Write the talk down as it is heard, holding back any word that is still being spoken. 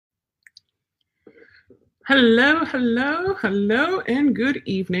Hello, hello, hello, and good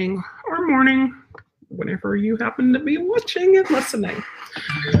evening or morning, whenever you happen to be watching and listening.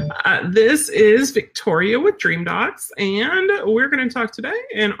 This is Victoria with Dream Dogs, and we're going to talk today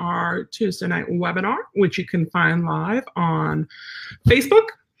in our Tuesday night webinar, which you can find live on Facebook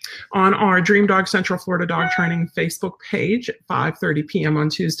on our Dream Dog Central Florida Dog Training Facebook page at 5:30 p.m. on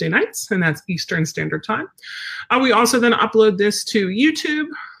Tuesday nights, and that's Eastern Standard Time. We also then upload this to YouTube,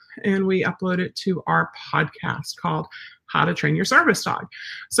 and we upload it to our podcast called How to Train Your Service Dog.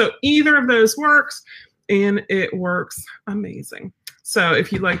 So either of those works, and it works amazing. So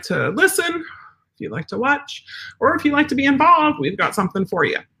if you'd like to listen, if you'd like to watch, or if you'd like to be involved, we've got something for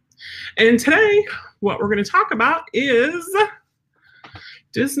you. And today, what we're going to talk about is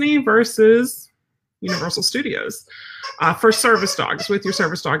Disney versus Universal Studios for service dogs, with your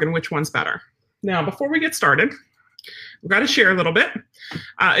service dog, and which one's better. Now, before we get started, we've got to share a little bit.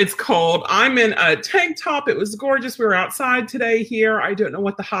 It's cold. I'm in a tank top. It was gorgeous. We were outside today here. I don't know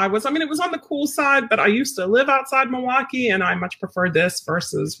what the high was. I mean, it was on the cool side, but I used to live outside Milwaukee, and I much preferred this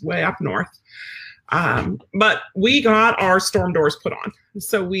versus way up north. But we got our storm doors put on.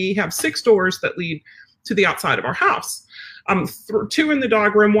 So we have 6 doors that lead to the outside of our house. 2 in the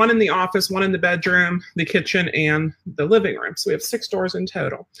dog room, 1 in the office, 1 in the bedroom, the kitchen, and the living room. So we have 6 doors in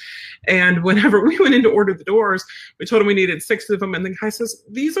total. And whenever we went in to order the doors, we told him we needed 6 of them. And the guy says,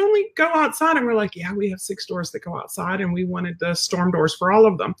 these only go outside. And we're like, yeah, we have 6 doors that go outside. And we wanted the storm doors for all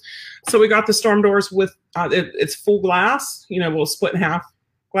of them. So we got the storm doors with, it's full glass, we'll split in half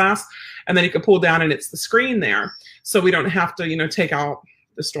glass. And then you can pull down and it's the screen there. So we don't have to, take out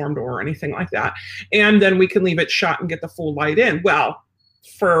the storm door or anything like that. And then we can leave it shut and get the full light in. Well,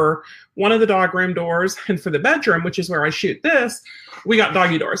 for one of the dog room doors and for the bedroom, which is where I shoot this, we got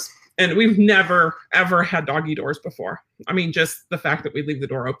doggy doors. And we've never, ever had doggy doors before. I mean, just the fact that we leave the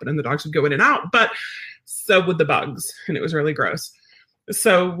door open and the dogs would go in and out, but so would the bugs. And it was really gross.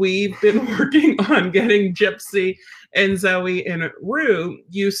 So we've been working on getting Gypsy and Zoe and Rue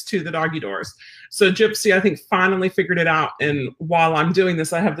used to the doggy doors. So Gypsy, I think, finally figured it out. And while I'm doing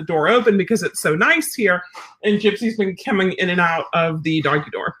this, I have the door open because it's so nice here. And Gypsy's been coming in and out of the doggy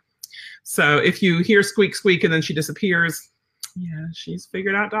door. So if you hear squeak, squeak, and then she disappears, yeah, she's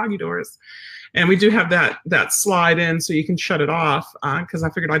figured out doggy doors. And we do have that slide in so you can shut it off because I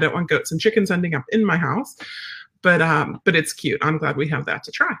figured I don't want goats and chickens ending up in my house. But it's cute. I'm glad we have that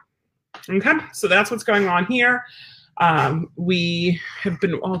to try. Okay, so that's what's going on here. We have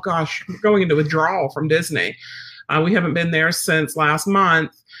been, oh gosh, going into withdrawal from Disney. We haven't been there since last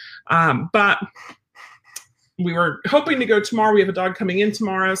month, but we were hoping to go tomorrow. We have a dog coming in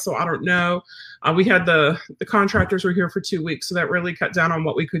tomorrow, so I don't know. We had the contractors were here for 2 weeks, so that really cut down on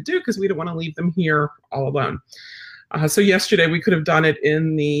what we could do because we didn't want to leave them here all alone. So yesterday we could have done it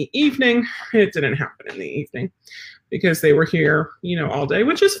in the evening. It didn't happen in the evening because they were here, all day,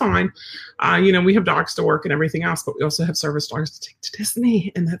 which is fine. We have dogs to work and everything else, but we also have service dogs to take to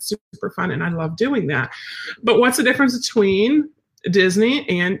Disney, and that's super fun, and I love doing that. But what's the difference between Disney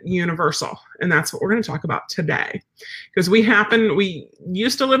and Universal? And that's what we're going to talk about today. Because we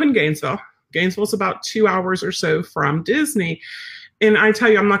used to live in Gainesville. Gainesville's about 2 hours or so from Disney. And I tell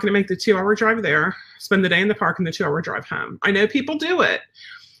you, I'm not going to make the 2-hour drive there, spend the day in the park, and the 2-hour drive home. I know people do it,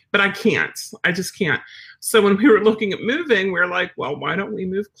 but I can't. I just can't. So when we were looking at moving, we were like, well, why don't we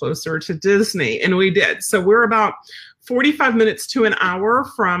move closer to Disney? And we did. So we're about 45 minutes to an hour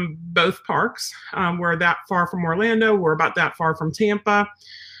from both parks. We're that far from Orlando. We're about that far from Tampa.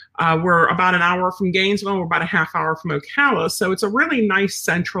 We're about an hour from Gainesville. We're about a half hour from Ocala. So it's a really nice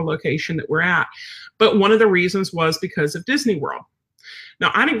central location that we're at. But one of the reasons was because of Disney World. Now,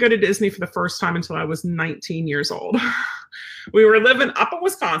 I didn't go to Disney for the first time until I was 19 years old. We were living up in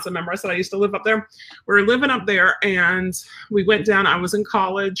Wisconsin. Remember I said I used to live up there? We were living up there, and we went down. I was in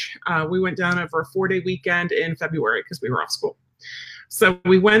college. We went down over a 4-day weekend in February because we were off school. So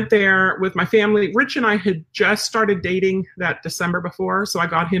we went there with my family. Rich and I had just started dating that December before, so I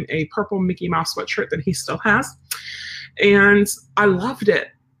got him a purple Mickey Mouse sweatshirt that he still has. And I loved it.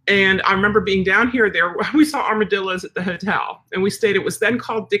 And I remember being down here, we saw armadillos at the hotel, and we stayed. It was then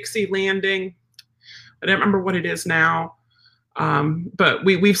called Dixie Landing. I don't remember what it is now, but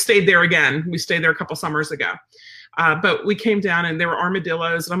we've stayed there again. We stayed there a couple summers ago. But we came down, and there were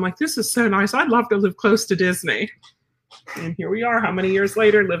armadillos, and I'm like, this is so nice. I'd love to live close to Disney. And here we are, how many years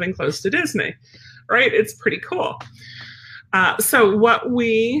later, living close to Disney, right? It's pretty cool. So what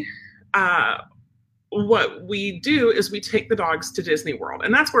we do is we take the dogs to Disney World,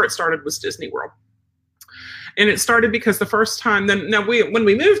 and that's where it started, was Disney World. And it started because the first time, when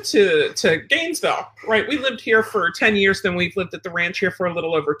we moved to Gainesville, right, we lived here for 10 years, then we've lived at the ranch here for a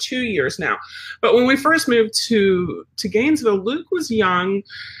little over 2 years now. But when we first moved to Gainesville, Luke was young.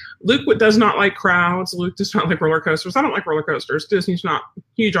 Luke does not like crowds. Luke does not like roller coasters. I don't like roller coasters. Disney's not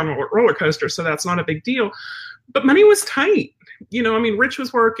huge on roller coasters, so that's not a big deal. But money was tight. Rich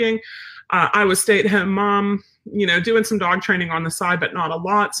was working. I was stay-at-home mom, doing some dog training on the side, but not a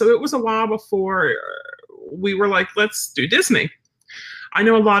lot. So it was a while before we were like, let's do Disney. I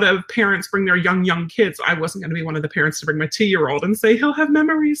know a lot of parents bring their young kids. I wasn't going to be one of the parents to bring my 2-year-old and say he'll have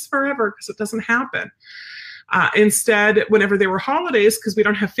memories forever, because it doesn't happen. Instead, whenever there were holidays, because we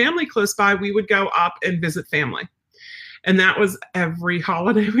don't have family close by, we would go up and visit family. And that was every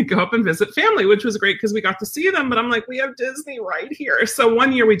holiday we'd go up and visit family, which was great because we got to see them. But I'm like, we have Disney right here. So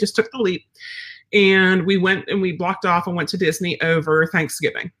one year we just took the leap. And we went and we blocked off and went to Disney over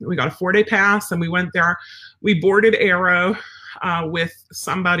Thanksgiving. We got a 4-day pass and we went there. We boarded Arrow with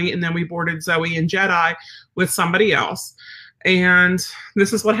somebody, and then we boarded Zoe and Jedi with somebody else. And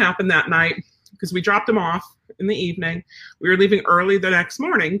this is what happened that night, because we dropped them off in the evening. We were leaving early the next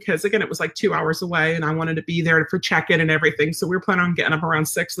morning because, again, it was like 2 hours away and I wanted to be there for check-in and everything. So we were planning on getting up around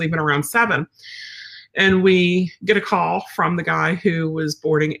 6, leaving around 7. And we get a call from the guy who was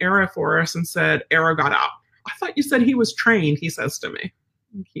boarding Arrow for us and said, Arrow got out. I thought you said he was trained, he says to me.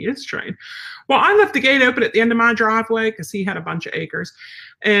 He is trained. Well, I left the gate open at the end of my driveway because he had a bunch of acres.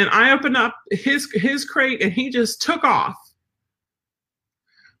 And I opened up his crate and he just took off.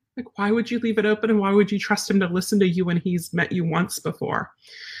 Like, why would you leave it open and why would you trust him to listen to you when he's met you once before?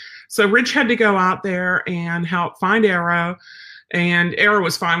 So Rich had to go out there and help find Arrow. And Arrow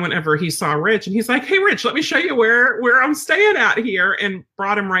was fine whenever he saw Rich. And he's like, hey, Rich, let me show you where I'm staying at here, and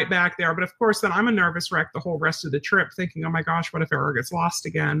brought him right back there. But of course, then I'm a nervous wreck the whole rest of the trip thinking, oh my gosh, what if Arrow gets lost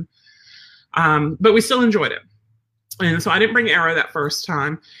again? But we still enjoyed it. And so I didn't bring Arrow that first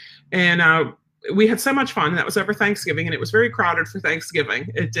time. And we had so much fun. That was over Thanksgiving, and it was very crowded for Thanksgiving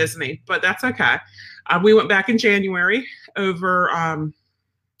at Disney, but that's okay. We went back in January over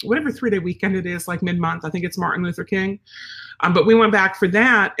whatever 3-day weekend it is, like mid-month. I think it's Martin Luther King. But we went back for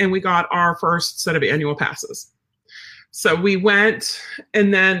that, and we got our first set of annual passes. So we went,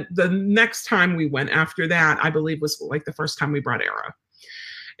 and then the next time we went after that, I believe, was like the first time we brought Arrow.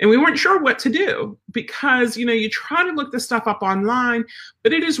 And we weren't sure what to do because, you try to look this stuff up online,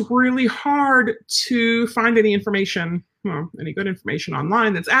 but it is really hard to find any information, any good information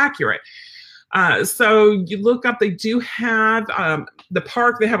online that's accurate. So you look up, they do have the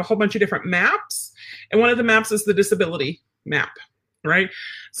park, they have a whole bunch of different maps. And one of the maps is the disability map, right?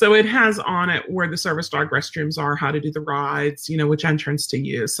 So it has on it where the service dog restrooms are, how to do the rides, which entrance to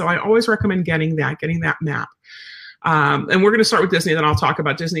use. So I always recommend getting that map. And we're going to start with Disney, then I'll talk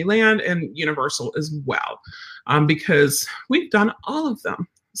about Disneyland and Universal as well, because we've done all of them.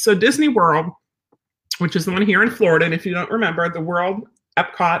 So Disney World, which is the one here in Florida, and if you don't remember, the World,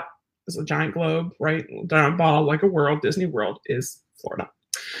 Epcot is a giant globe, right? Giant ball like a world. Disney World is Florida.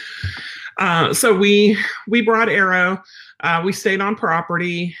 So we brought Arrow. We stayed on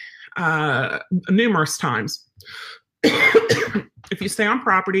property numerous times. If you stay on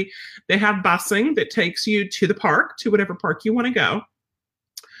property, they have busing that takes you to the park, to whatever park you want to go.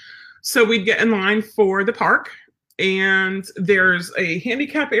 So we'd get in line for the park, and there's a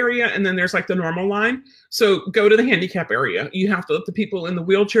handicap area, and then there's like the normal line. So go to the handicap area. You have to let the people in the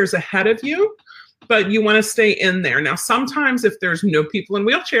wheelchairs ahead of you, but you want to stay in there. Now, sometimes if there's no people in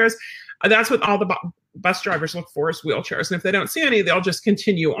wheelchairs, that's what all the bus drivers look for, is wheelchairs. And if they don't see any, they'll just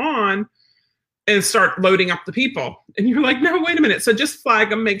continue on and start loading up the people. And you're like, no, wait a minute. So just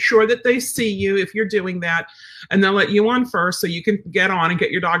flag them, make sure that they see you if you're doing that, and they'll let you on first so you can get on and get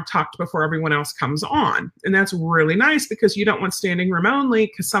your dog tucked before everyone else comes on. And that's really nice because you don't want standing room only,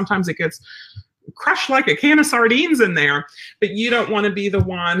 because sometimes it gets crushed like a can of sardines in there, but you don't want to be the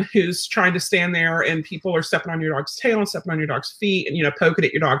one who's trying to stand there and people are stepping on your dog's tail and stepping on your dog's feet and, poking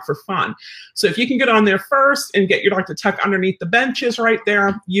at your dog for fun. So if you can get on there first and get your dog to tuck underneath the benches right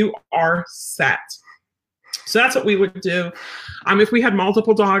there, you are set. So that's what we would do. If we had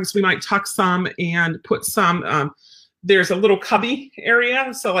multiple dogs, we might tuck some and put some, there's a little cubby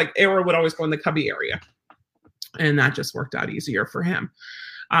area. So like Arrow would always go in the cubby area, and that just worked out easier for him.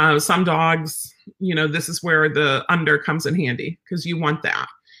 Some dogs, this is where the under comes in handy, because you want that.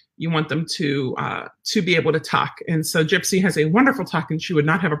 You want them to be able to tuck. And so Gypsy has a wonderful tuck, and she would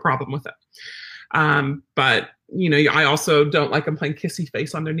not have a problem with it. But, I also don't like them playing kissy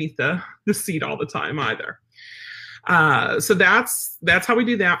face underneath the seat all the time either. So that's how we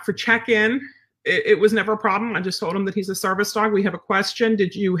do that. For check-in, it was never a problem. I just told him that he's a service dog. We have a question.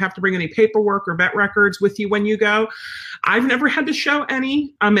 Did you have to bring any paperwork or vet records with you when you go? I've never had to show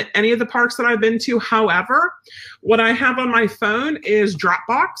any at any of the parks that I've been to. However, what I have on my phone is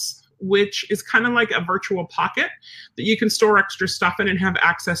Dropbox, which is kind of like a virtual pocket that you can store extra stuff in and have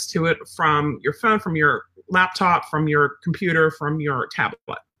access to it from your phone, from your laptop, from your computer, from your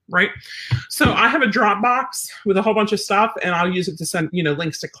tablet. Right. So I have a Dropbox with a whole bunch of stuff, and I'll use it to send,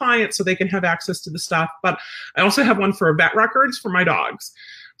 links to clients so they can have access to the stuff. But I also have one for vet records for my dogs.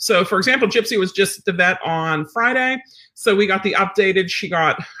 So, for example, Gypsy was just at the vet on Friday. So we got the updated, she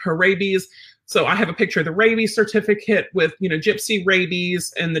got her rabies. So I have a picture of the rabies certificate with, Gypsy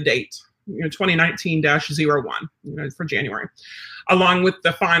rabies and the date, 2019-01, for January, along with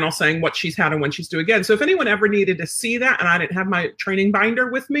the final saying what she's had and when she's due again. So if anyone ever needed to see that and I didn't have my training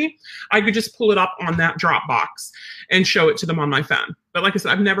binder with me, I could just pull it up on that Dropbox and show it to them on my phone. But like I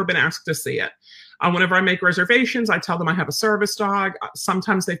said, I've never been asked to see it. Whenever I make reservations, I tell them I have a service dog.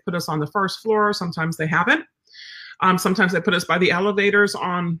 Sometimes they put us on the first floor. Sometimes they haven't. Sometimes they put us by the elevators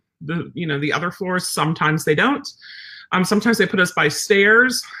on the other floors. Sometimes they don't. Sometimes they put us by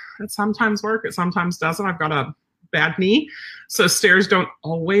stairs. It sometimes works. It sometimes doesn't. I've got a bad knee, so stairs don't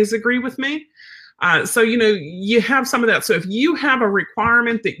always agree with me. So you have some of that. So if you have a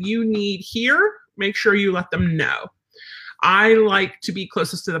requirement that you need here, make sure you let them know. I like to be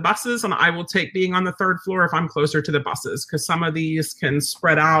closest to the buses, and I will take being on the third floor if I'm closer to the buses, because some of these can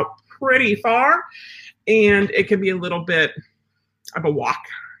spread out pretty far, and it can be a little bit of a walk,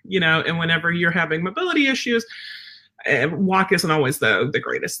 and whenever you're having mobility issues, walk isn't always the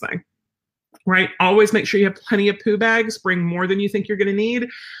greatest thing, right? Always make sure you have plenty of poo bags. Bring more than you think you're going to need.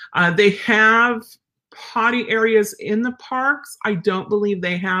 They have potty areas in the parks. I don't believe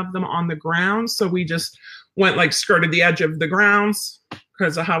they have them on the ground, so we just skirted the edge of the grounds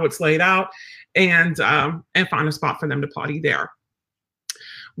because of how it's laid out, and found a spot for them to potty there.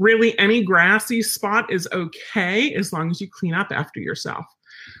 Really, any grassy spot is okay as long as you clean up after yourself.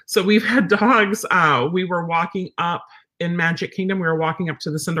 So we've had dogs. We were walking up in Magic Kingdom. We were walking up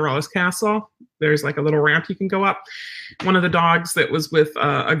to the Cinderella's castle. There's like a little ramp you can go up. One of the dogs that was with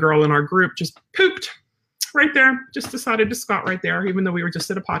a girl in our group just pooped right there. Just decided to squat right there, even though we were just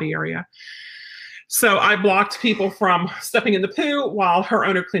at a potty area. So I blocked people from stepping in the poo while her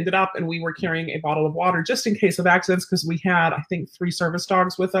owner cleaned it up, and we were carrying a bottle of water just in case of accidents, because we had, I think, 3 service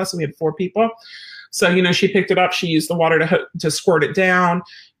dogs with us, and we had 4 people. So, she picked it up, she used the water to squirt it down,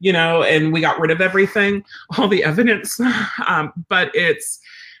 and we got rid of everything, all the evidence. But it's,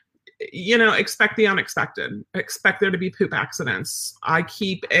 expect the unexpected. Expect there to be poop accidents. I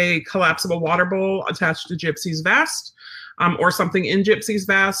keep a collapsible water bowl attached to Gypsy's vest. Or something in Gypsy's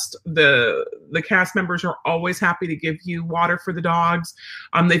vest. The cast members are always happy to give you water for the dogs.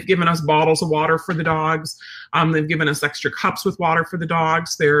 They've given us bottles of water for the dogs. They've given us extra cups with water for the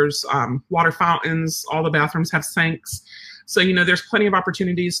dogs. There's water fountains. All the bathrooms have sinks. So, there's plenty of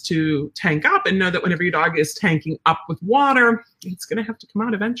opportunities to tank up, and know that whenever your dog is tanking up with water, it's going to have to come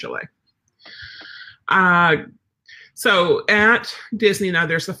out eventually. So at Disney now,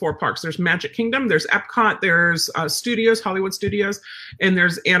 there's the 4 parks. There's Magic Kingdom, there's Epcot, there's Studios, Hollywood Studios, and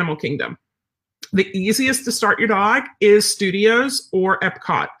there's Animal Kingdom. The easiest to start your dog is Studios or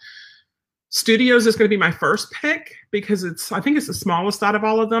Epcot. Studios is going to be my first pick because I think it's the smallest out of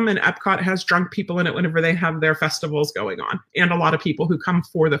all of them, and Epcot has drunk people in it whenever they have their festivals going on, and a lot of people who come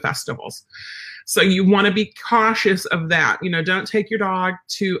for the festivals. So you want to be cautious of that. Don't take your dog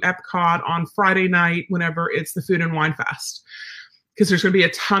to Epcot on Friday night whenever it's the Food and Wine Fest, because there's going to be a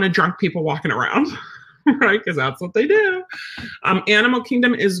ton of drunk people walking around, right? Because that's what they do. Animal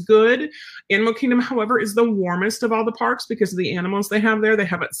Kingdom is good. Animal Kingdom, however, is the warmest of all the parks because of the animals they have there. They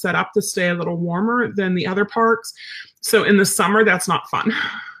have it set up to stay a little warmer than the other parks. So in the summer, that's not fun.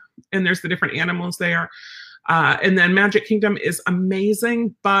 And there's the different animals there. And then Magic Kingdom is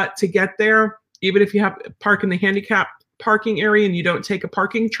amazing, but to get there, even if you have park in the handicapped parking area and you don't take a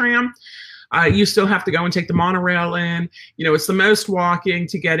parking tram, you still have to go and take the monorail in. It's the most walking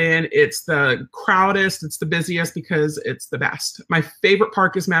to get in. It's the crowdest. It's the busiest because it's the best. My favorite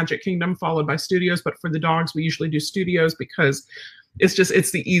park is Magic Kingdom, followed by Studios. But for the dogs, we usually do Studios because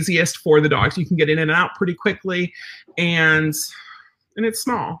it's the easiest for the dogs. You can get in and out pretty quickly, and it's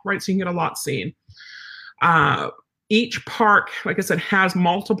small, right? So you can get a lot seen. Each park, like I said, has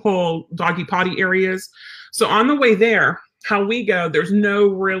multiple doggy potty areas. So on the way there, how we go, there's no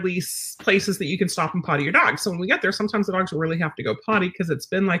really places that you can stop and potty your dog. So when we get there, sometimes the dogs will really have to go potty because it's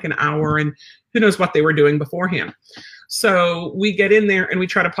been like an hour and who knows what they were doing beforehand. So we get in there and we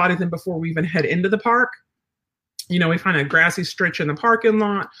try to potty them before we even head into the park. We find a grassy stretch in the parking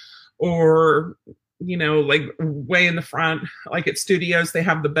lot, or, you know, like way in the front, like at studios, they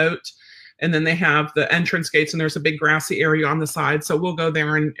have the boat and then they have the entrance gates and there's a big grassy area on the side. So we'll go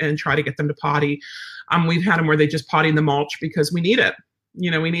there and try to get them to potty. We've had them where they just potty in the mulch because we need it.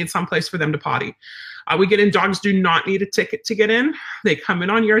 You know, we need some place for them to potty. We get in, dogs do not need a ticket to get in. They come in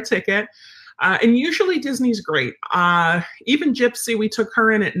on your ticket. And usually Disney's great. Even Gypsy, we took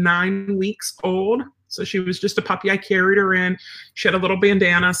her in at 9 weeks old. So she was just a puppy. I carried her in. She had a little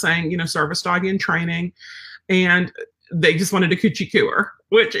bandana saying, you know, service dog in training. And they just wanted to coochie coo her,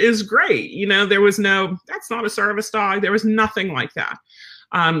 which is great. You know, there was no, that's not a service dog. There was nothing like that.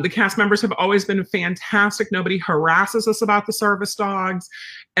 The cast members have always been fantastic. Nobody harasses us about the service dogs.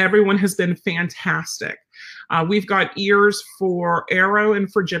 Everyone has been fantastic. We've got ears for Arrow and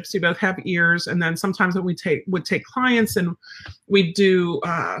for Gypsy, both have ears. And then sometimes when we would take clients and we do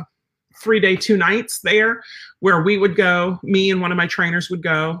 3-day, 2 nights there where we would go, me and one of my trainers would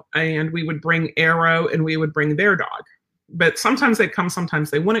go, and we would bring Arrow and we would bring their dog. But sometimes they'd come,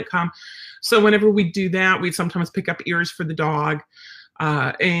 sometimes they wouldn't come. So whenever we do that, we'd sometimes pick up ears for the dog.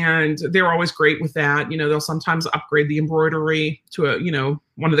 And they're always great with that. You know, they'll sometimes upgrade the embroidery to a, you know,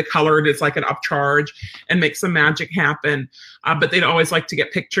 one of the colored, it's like an upcharge and make some magic happen. But they'd always like to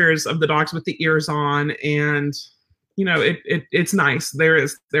get pictures of the dogs with the ears on, and you know, it's nice. There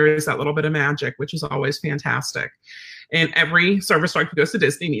is that little bit of magic, which is always fantastic. And every service dog who goes to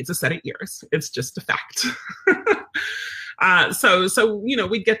Disney needs a set of ears. It's just a fact. So, you know,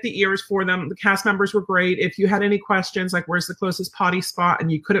 we get the ears for them. The cast members were great. If you had any questions, like where's the closest potty spot,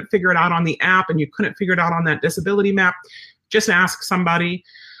 and you couldn't figure it out on the app and you couldn't figure it out on that disability map, just ask somebody.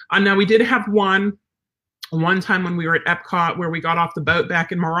 Now, we did have one time when we were at Epcot where we got off the boat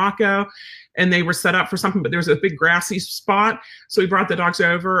back in Morocco and they were set up for something, but there was a big grassy spot. So we brought the dogs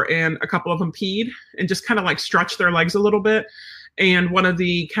over and a couple of them peed and just kind of like stretched their legs a little bit. And one of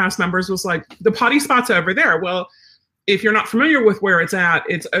the cast members was like, the potty spot's over there. Well, if you're not familiar with where it's at,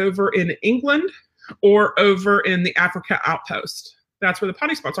 it's over in England or over in the Africa outpost. That's where the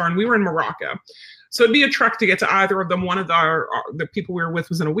potty spots are. And we were in Morocco. So it'd be a trek to get to either of them. One of the people we were with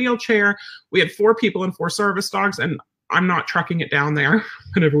was in a wheelchair. We had 4 people and 4 service dogs, and I'm not trucking it down there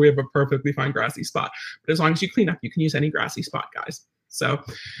whenever we have a perfectly fine grassy spot. But as long as you clean up, you can use any grassy spot, guys. So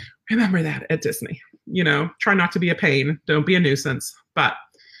remember that at Disney. You know, try not to be a pain. Don't be a nuisance. But,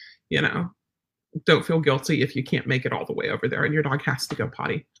 you know, don't feel guilty if you can't make it all the way over there and your dog has to go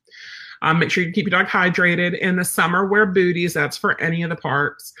potty. Make sure you keep your dog hydrated. In the summer, wear booties. That's for any of the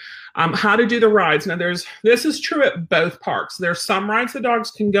parks. How to do the rides. Now, this is true at both parks. There's some rides the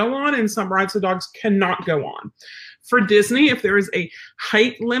dogs can go on and some rides the dogs cannot go on. For Disney, if there is a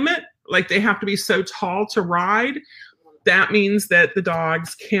height limit, like they have to be so tall to ride, that means that the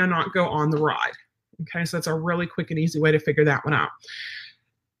dogs cannot go on the ride. Okay, so that's a really quick and easy way to figure that one out.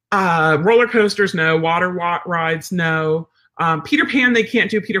 Roller coasters, no. Water rides, no. Peter Pan, they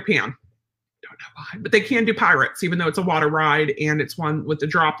can't do Peter Pan. Don't know why, but they can do Pirates, even though it's a water ride and it's one with the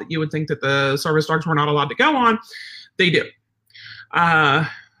drop that you would think that the service dogs were not allowed to go on. They do.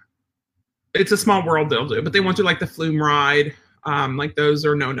 It's a Small World they'll do, but they won't do like the Flume ride. Like those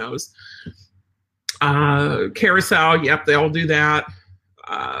are no-nos. Carousel, yep, they'll do that.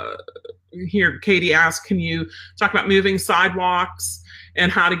 Here, Katie asked, can you talk about moving sidewalks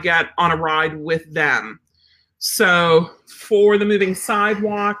and how to get on a ride with them? So for the moving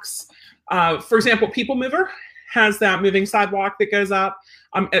sidewalks, for example, People Mover has that moving sidewalk that goes up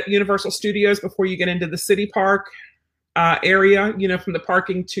at Universal Studios before you get into the city park area, you know, from the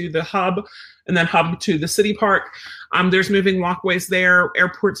parking to the hub and then hub to the city park. There's moving walkways there.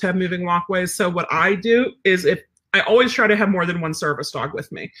 Airports have moving walkways. So what I do is I always try to have more than one service dog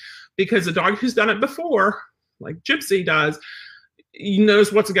with me, because a dog who's done it before, like Gypsy does,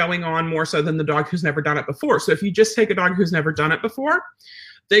 knows what's going on more so than the dog who's never done it before. So if you just take a dog who's never done it before,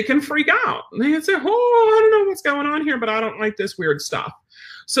 they can freak out. They can say, oh, I don't know what's going on here, but I don't like this weird stuff.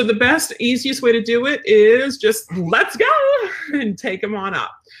 So the best, easiest way to do it is just let's go and take them on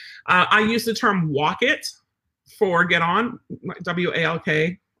up. I use the term walk it for get on,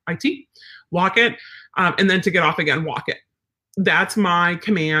 W-A-L-K-I-T, walk it, and then to get off again, walk it. That's my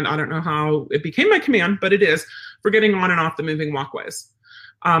command. I don't know how it became my command, but it is for getting on and off the moving walkways.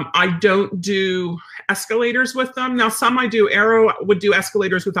 I don't do escalators with them. Now, some I do. Arrow would do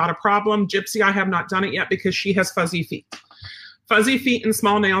escalators without a problem. Gypsy, I have not done it yet because she has fuzzy feet. Fuzzy feet and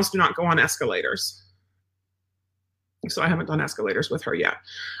small nails do not go on escalators. So I haven't done escalators with her yet.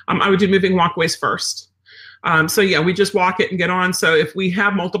 I would do moving walkways first. So yeah, we just walk it and get on. So if we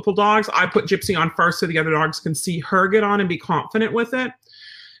have multiple dogs, I put Gypsy on first so the other dogs can see her get on and be confident with it.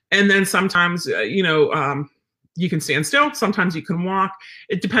 And then sometimes, You can stand still. Sometimes you can walk.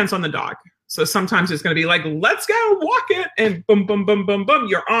 It depends on the dog. So sometimes it's going to be like, let's go, walk it. And boom, boom, boom, boom, boom.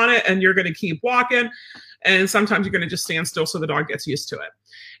 You're on it and you're going to keep walking. And sometimes you're going to just stand still so the dog gets used to it.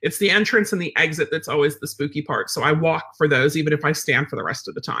 It's the entrance and the exit that's always the spooky part. So I walk for those, even if I stand for the rest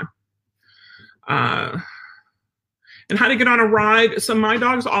of the time. And how to get on a ride. So my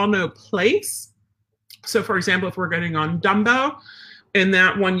dogs all know place. So for example, if we're getting on Dumbo, in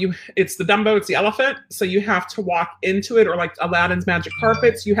that one, it's the Dumbo, it's the elephant. So you have to walk into it, or like Aladdin's Magic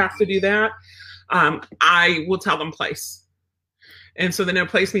Carpets, you have to do that. I will tell them place. And so they know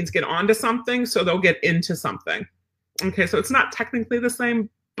place means get onto something, so they'll get into something. Okay, so it's not technically the same,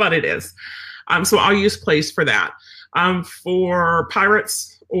 but it is. So I'll use place for that. For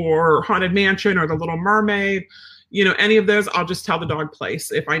Pirates or Haunted Mansion or The Little Mermaid, any of those, I'll just tell the dog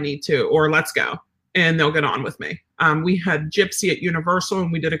place if I need to, or let's go. And they'll get on with me. We had Gypsy at Universal,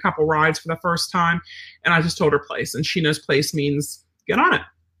 and we did a couple rides for the first time, and I just told her place, and she knows place means get on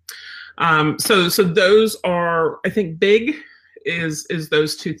it. So those are, I think, big is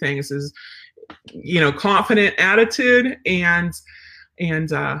those two things is, confident attitude and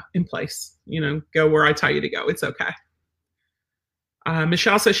in place. Go where I tell you to go. It's okay.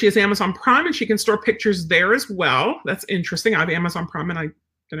 Michelle says she has Amazon Prime and she can store pictures there as well. That's interesting. I have Amazon Prime and I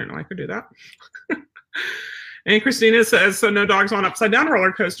didn't know I could do that. And Christina says, so no dogs on upside down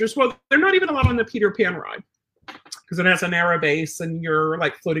roller coasters. Well, they're not even allowed on the Peter Pan ride because it has a narrow base and you're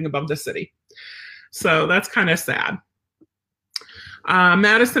like floating above the city. So that's kind of sad.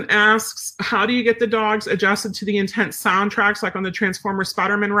 Madison asks, how do you get the dogs adjusted to the intense soundtracks like on the Transformers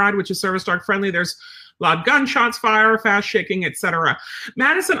Spider-Man ride, which is service dog friendly? There's loud gunshots, fire, fast shaking, etc.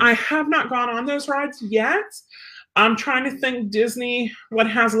 Madison, I have not gone on those rides yet. I'm trying to think Disney, what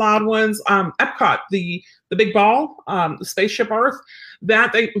has loud ones? Epcot, the big ball, the Spaceship Earth,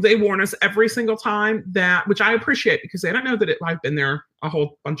 that they warn us every single time, that, which I appreciate because they don't know that I've been there a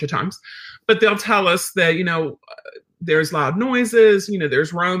whole bunch of times, but they'll tell us that, there's loud noises,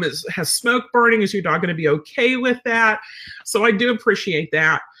 there's roam, has smoke burning. Is your dog going to be okay with that? So I do appreciate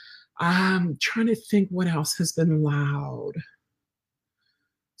that. I'm trying to think what else has been loud.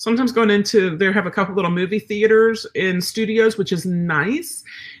 Sometimes they have a couple little movie theaters in studios, which is nice.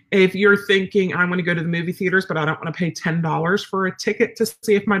 If you're thinking, I want to go to the movie theaters, but I don't want to pay $10 for a ticket to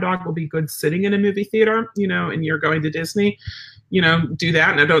see if my dog will be good sitting in a movie theater, and you're going to Disney, do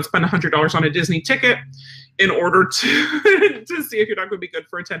that. Now don't spend $100 on a Disney ticket in order to see if your dog would be good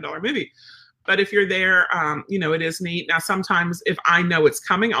for a $10 movie. But if you're there, it is neat. Now, sometimes if I know it's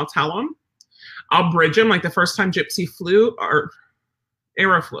coming, I'll tell them. I'll bridge them. Like the first time Gypsy flew, or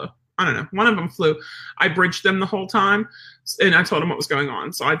Arrow flew. I don't know. One of them flew. I bridged them the whole time, and I told them what was going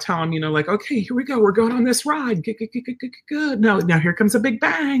on. So I tell them, okay, here we go. We're going on this ride. Good. Now here comes a big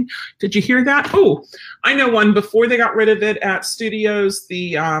bang. Did you hear that? Oh, I know one. Before they got rid of it at Studios,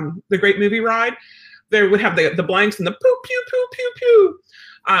 the Great Movie Ride, they would have the blanks and the pew, pew, pew, pew, pew.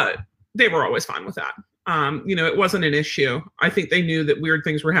 They were always fine with that. It wasn't an issue. I think they knew that weird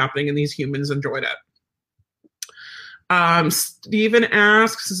things were happening and these humans enjoyed it. Stephen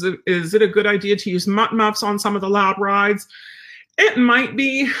asks, is it a good idea to use mutt muffs on some of the loud rides? It might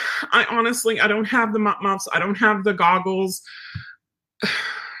be. I don't have the mutt muffs. I don't have the goggles.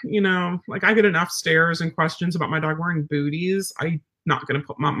 I get enough stares and questions about my dog wearing booties. I'm not going to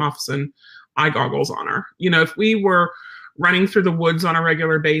put mutt muffs and eye goggles on her. If we were running through the woods on a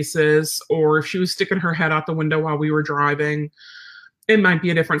regular basis, or if she was sticking her head out the window while we were driving, it might be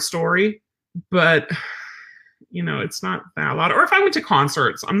a different story. But it's not that loud. Or if I went to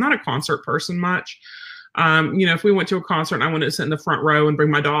concerts, I'm not a concert person much. If we went to a concert and I wanted to sit in the front row and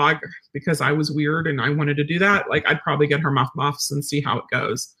bring my dog because I was weird and I wanted to do that, I'd probably get her muffs and see how it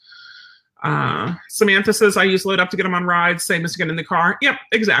goes. Samantha says, I use Load Up to get them on rides, same as to get in the car. Yep,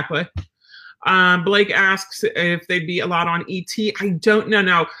 exactly. Blake asks if they'd be allowed on ET. I don't know.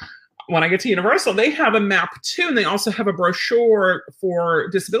 Now, when I get to Universal, they have a map too, and they also have a brochure for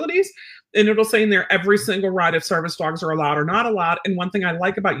disabilities. And it'll say in there every single ride if service dogs are allowed or not allowed. And one thing I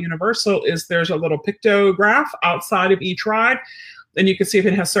like about Universal is there's a little pictograph outside of each ride, and you can see if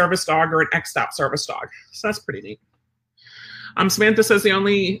it has service dog or an X-Stop service dog. So that's pretty neat. Samantha says the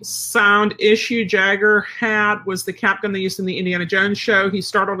only sound issue Jagger had was the cap gun they used in the Indiana Jones show. He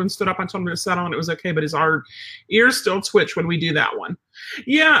startled and stood up. I told him to settle, and it was okay, but his ears still twitch when we do that one.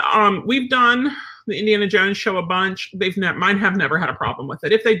 Yeah, we've done the Indiana Jones show a bunch. Mine have never had a problem with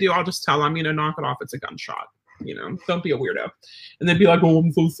it. If they do, I'll just tell them, knock it off. It's a gunshot. Don't be a weirdo. And they'd be like, oh,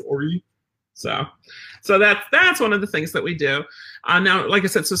 I'm so sorry. So that's one of the things that we do. Now, like I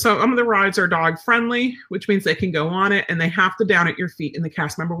said, so some of the rides are dog friendly, which means they can go on it and they have to down at your feet. And the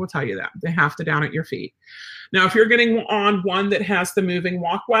cast member will tell you that they have to down at your feet. Now, if you're getting on one that has the moving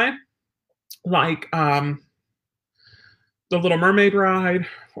walkway, like the Little Mermaid ride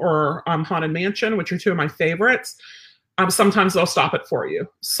or Haunted Mansion, which are two of my favorites, sometimes they'll stop it for you.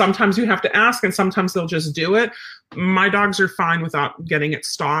 Sometimes you have to ask, and sometimes they'll just do it. My dogs are fine without getting it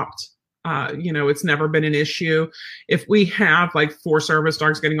stopped. It's never been an issue. If we have like 4 service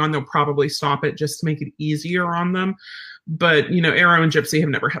dogs getting on, they'll probably stop it just to make it easier on them. But, Arrow and Gypsy have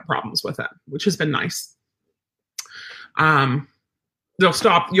never had problems with it, which has been nice. They'll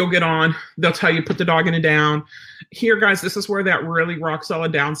stop, you'll get on, they'll tell you, put the dog in a down. Here, guys, this is where that really rock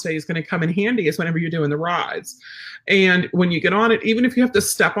solid down stay is going to come in handy, is whenever you're doing the rides. And when you get on it, even if you have to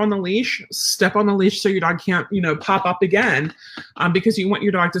step on the leash so your dog can't, pop up again, because you want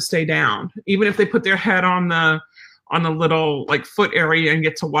your dog to stay down. Even if they put their head on the little like foot area and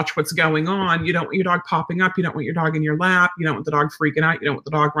get to watch what's going on, you don't want your dog popping up. You don't want your dog in your lap. You don't want the dog freaking out. You don't want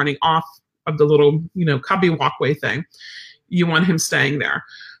the dog running off of the little, cubby walkway thing. You want him staying there.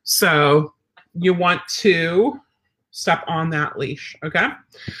 So you want to step on that leash, okay?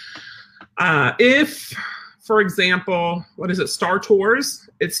 If, for example, Star Tours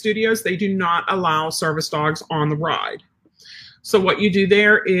at studios, they do not allow service dogs on the ride. So what you do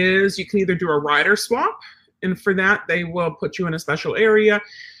there is you can either do a rider swap, and for that, they will put you in a special area.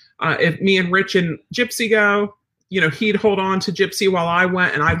 If me and Rich and Gypsy go, he'd hold on to Gypsy while I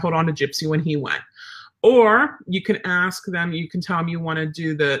went, and I'd hold on to Gypsy when he went. Or you can ask them, you can tell them you want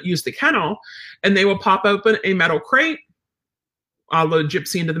to use the kennel, and they will pop open a metal crate. I'll load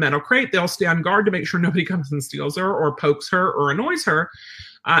Gypsy into the metal crate. They'll stay on guard to make sure nobody comes and steals her or pokes her or annoys her.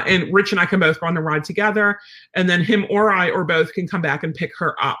 And Rich and I can both go on the ride together, and then him or I or both can come back and pick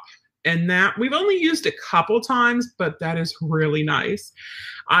her up. And that we've only used a couple times, but that is really nice.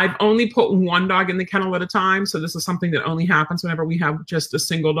 I've only put one dog in the kennel at a time. So this is something that only happens whenever we have just a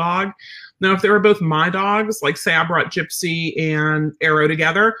single dog. Now, if they were both my dogs, like say I brought Gypsy and Arrow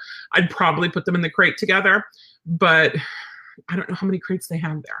together, I'd probably put them in the crate together. But I don't know how many crates they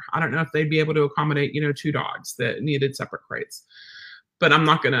have there. I don't know if they'd be able to accommodate, 2 dogs that needed separate crates. But I'm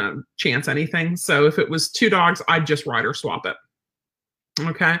not going to chance anything. So if it was 2 dogs, I'd just rider swap it.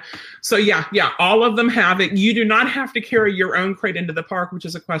 Okay. So yeah, all of them have it. You do not have to carry your own crate into the park, which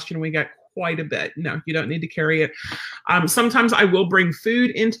is a question we get quite a bit. No, you don't need to carry it. Sometimes I will bring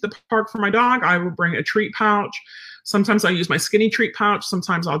food into the park for my dog. I will bring a treat pouch. Sometimes I'll use my skinny treat pouch.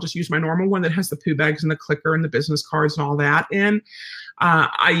 Sometimes I'll just use my normal one that has the poo bags and the clicker and the business cards and all that in.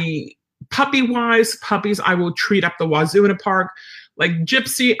 Puppies, I will treat up the wazoo in a park. Like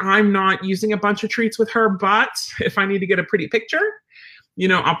Gypsy, I'm not using a bunch of treats with her, but if I need to get a pretty picture,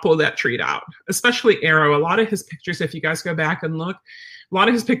 I'll pull that treat out, especially Arrow. A lot of his pictures, if you guys go back and look, a lot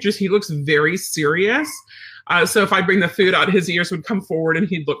of his pictures, he looks very serious. So if I bring the food out, his ears would come forward and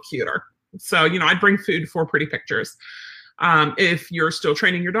he'd look cuter. So, I'd bring food for pretty pictures. If you're still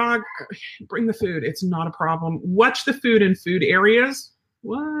training your dog, bring the food. It's not a problem. Watch the food in food areas.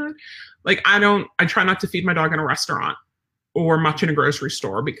 What? Like, I try not to feed my dog in a restaurant or much in a grocery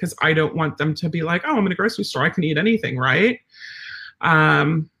store, because I don't want them to be like, oh, I'm in a grocery store, I can eat anything, right?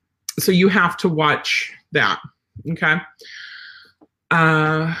 So you have to watch that. Okay.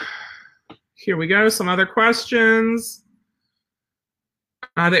 Here we go. Some other questions.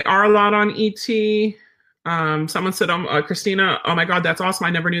 They are a lot on ET. Someone said, Christina, oh my God, that's awesome. I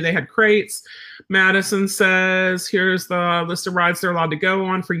never knew they had crates. Madison says, here's the list of rides they're allowed to go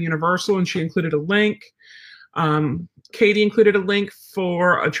on for Universal, and she included a link. Katie included a link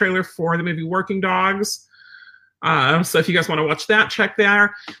for a trailer for the movie Working Dogs. So if you guys want to watch that, check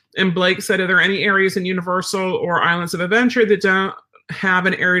there. And Blake said, are there any areas in Universal or Islands of Adventure that don't have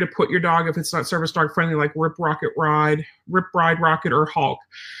an area to put your dog if it's not service dog friendly, like Rip Ride, Rocket, or Hulk?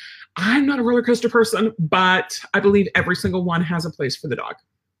 I'm not a roller coaster person, but I believe every single one has a place for the dog.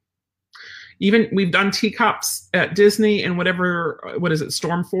 Even we've done teacups at Disney and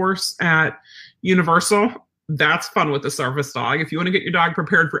Storm Force at Universal. That's fun with the service dog. If you want to get your dog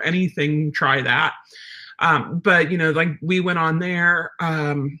prepared for anything, try that. But like we went on there.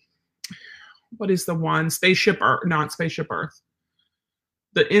 What is the one? Not Spaceship Earth.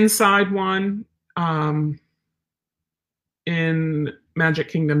 The inside one in Magic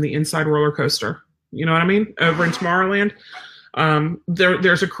Kingdom, the inside roller coaster. You know what I mean? Over in Tomorrowland.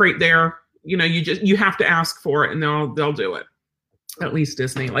 There's a crate there. You have to ask for it, and they'll do it. At least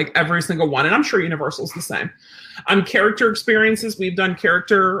Disney, like every single one. And I'm sure Universal's the same. Character experiences, we've done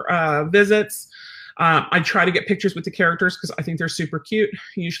character visits. I try to get pictures with the characters because I think they're super cute.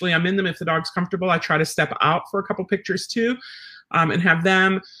 Usually I'm in them if the dog's comfortable. I try to step out for a couple pictures too, and have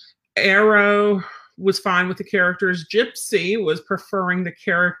them. Arrow was fine with the characters. Gypsy was preferring the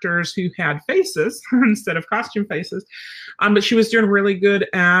characters who had faces instead of costume faces. But she was doing really good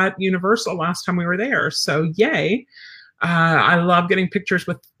at Universal last time we were there. So yay. I love getting pictures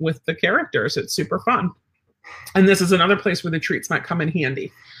with the characters. It's super fun. And this is another place where the treats might come in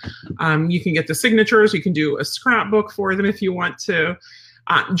handy. You can get the signatures. You can do a scrapbook for them if you want to.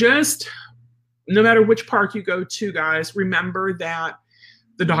 Just no matter which park you go to, guys, remember that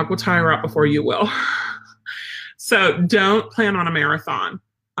the dog will tire out before you will. So don't plan on a marathon.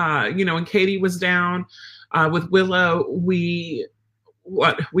 When Katie was down with Willow, we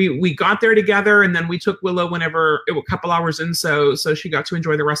got there together, and then we took Willow whenever it was a couple hours in, so she got to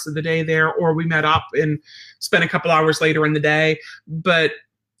enjoy the rest of the day there, or we met up and spent a couple hours later in the day. But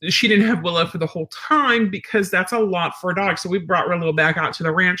she didn't have Willow for the whole time because that's a lot for a dog. So we brought Willow back out to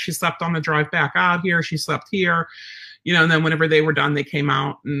the ranch. She slept on the drive back out here. She slept here, and then whenever they were done, they came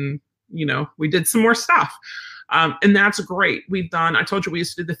out and, we did some more stuff. And that's great. I told you we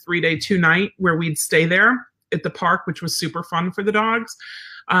used to do the 3-day, 2-night where we'd stay there at the park, which was super fun for the dogs.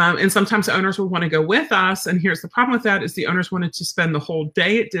 And sometimes the owners would want to go with us. And here's the problem with that is the owners wanted to spend the whole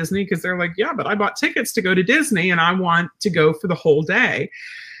day at Disney because they're like, yeah, but I bought tickets to go to Disney and I want to go for the whole day.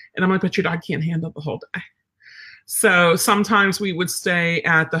 And I'm like, but your dog can't handle the whole day. So sometimes we would stay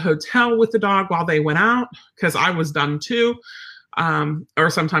at the hotel with the dog while they went out because I was done too. Or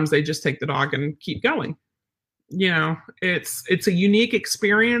sometimes they just take the dog and keep going. It's a unique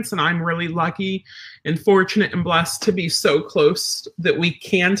experience, and I'm really lucky and fortunate and blessed to be so close that we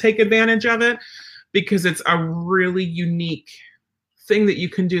can take advantage of it, because it's a really unique thing that you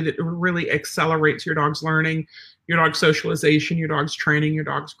can do that really accelerates your dog's learning, your dog's socialization, your dog's training, your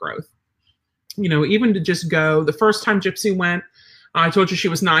dog's growth. Even to just go, the first time Gypsy went, I told you she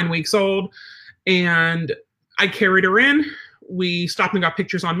was 9 weeks old, and I carried her in. We stopped and got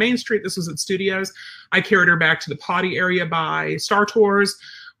pictures on Main Street. This was at Studios. I carried her back to the potty area by Star Tours.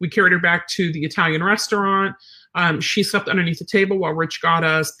 We carried her back to the Italian restaurant. She slept underneath the table while Rich got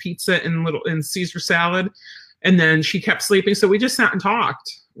us pizza and Caesar salad. And then she kept sleeping. So we just sat and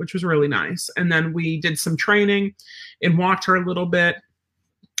talked, which was really nice. And then we did some training and walked her a little bit,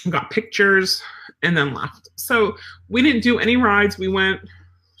 got pictures, and then left. So we didn't do any rides. We went.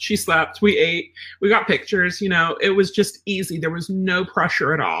 She slept, we ate, we got pictures, it was just easy. There was no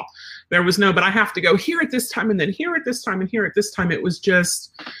pressure at all. But I have to go here at this time and then here at this time and here at this time. It was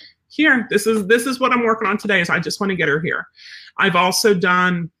just here. This is what I'm working on today, is I just want to get her here. I've also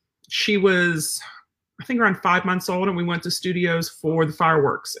she was, I think, around 5 months old, and we went to Studios for the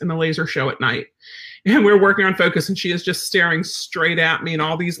fireworks and the laser show at night. And we were working on focus, and she is just staring straight at me, and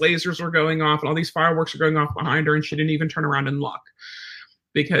all these lasers were going off and all these fireworks are going off behind her, and she didn't even turn around and look.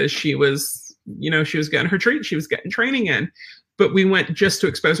 Because she was, she was getting her treat. She was getting training in. But we went just to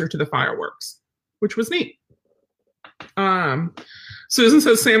expose her to the fireworks, which was neat. Susan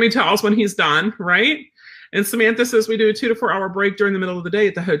says Sammy tells when he's done, right? And Samantha says we do a 2 to 4 hour break during the middle of the day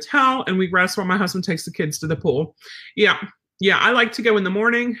at the hotel, and we rest while my husband takes the kids to the pool. Yeah, I like to go in the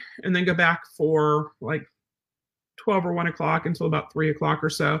morning and then go back for like 12 or 1 o'clock until about 3 o'clock or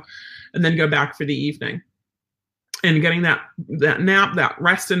so, and then go back for the evening. And getting that nap, that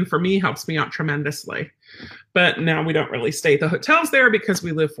rest in for me helps me out tremendously. But now we don't really stay at the hotels there because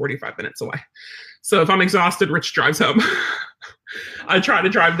we live 45 minutes away. So if I'm exhausted, Rich drives home. I try to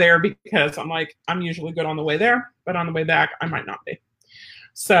drive there because I'm usually good on the way there, but on the way back, I might not be.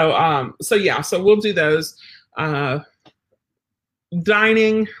 So we'll do those.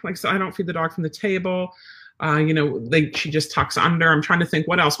 Dining, so I don't feed the dog from the table. She just tucks under. I'm trying to think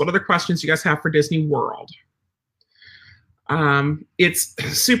what else. What other questions you guys have for Disney World? It's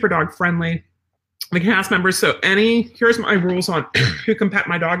super dog friendly. The cast members. So here's my rules on who can pet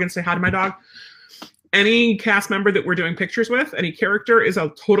my dog and say hi to my dog. Any cast member that we're doing pictures with, any character is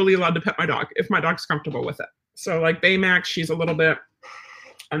totally allowed to pet my dog if my dog's comfortable with it. So like Baymax, she's a little bit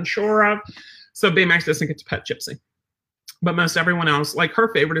unsure of. So Baymax doesn't get to pet Gypsy. But most everyone else, like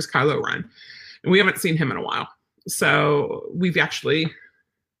her favorite is Kylo Ren. And we haven't seen him in a while. So we've actually,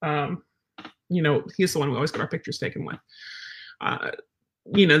 he's the one we always get our pictures taken with.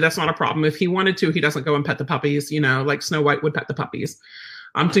 That's not a problem. If he wanted to, he doesn't go and pet the puppies, like Snow White would pet the puppies.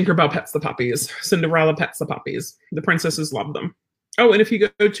 Tinkerbell pets the puppies. Cinderella pets the puppies. The princesses love them. Oh, and if you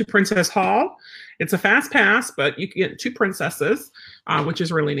go to Princess Hall, it's a fast pass, but you can get 2 princesses, which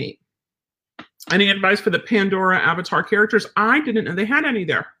is really neat. Any advice for the Pandora Avatar characters? I didn't know they had any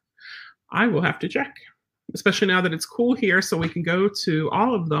there. I will have to check, especially now that it's cool here, so we can go to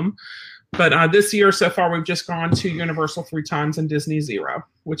all of them But this year so far, we've just gone to Universal 3 times and Disney 0,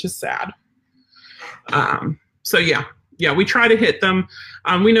 which is sad. So yeah, we try to hit them.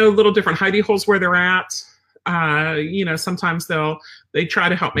 We know little different hidey holes where they're at. Sometimes they try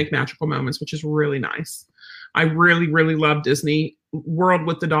to help make magical moments, which is really nice. I really, really love Disney World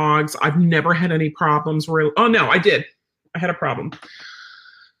with the dogs. I've never had any problems. Oh no, I did. I had a problem.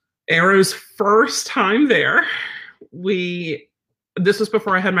 Arrow's first time there, this was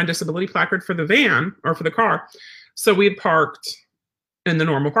before I had my disability placard for the van or for the car. So we had parked in the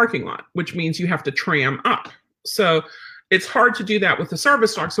normal parking lot, which means you have to tram up. So it's hard to do that with a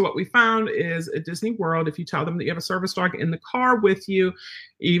service dog. So what we found is at Disney World, if you tell them that you have a service dog in the car with you,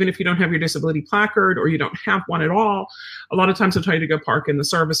 even if you don't have your disability placard or you don't have one at all, a lot of times they'll tell you to go park in the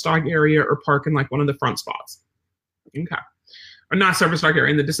service dog area or park in like one of the front spots. Okay. Or not service dog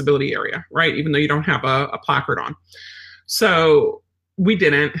area, in the disability area, right? Even though you don't have a placard on. So we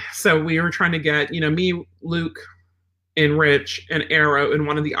didn't. So we were trying to get, me, Luke, and Rich, and Arrow in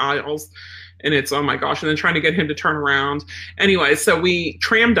one of the aisles. And it's, oh my gosh, and then trying to get him to turn around. Anyway, so we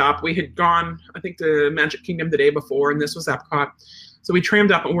trammed up. We had gone, I think, to Magic Kingdom the day before, and this was Epcot. So we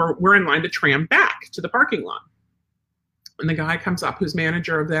trammed up, and we're in line to tram back to the parking lot. And the guy comes up, who's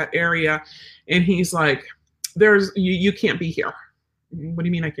manager of that area, and he's like, you can't be here. What do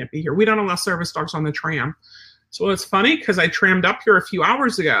you mean I can't be here? We don't allow service dogs on the tram. So it's funny because I trammed up here a few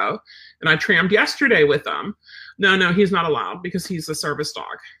hours ago, and I trammed yesterday with him. No, he's not allowed because he's a service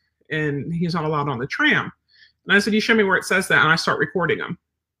dog, and he's not allowed on the tram. And I said, you show me where it says that, and I start recording him.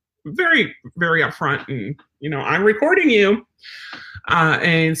 Very, very upfront, and, I'm recording you.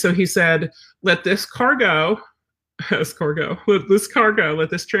 And so he said, let this car go. Let this car go,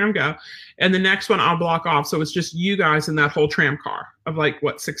 let this tram go. And the next one I'll block off. So it's just you guys in that whole tram car of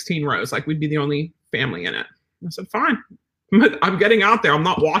 16 rows. Like we'd be the only family in it. I said, fine. I'm getting out there. I'm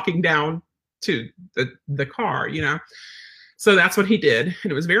not walking down to the car, So that's what he did.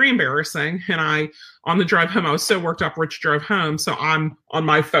 And it was very embarrassing. And on the drive home, I was so worked up. Rich drove home. So I'm on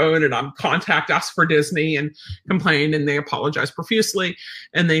my phone and I'm contact us for Disney and complained, and they apologized profusely.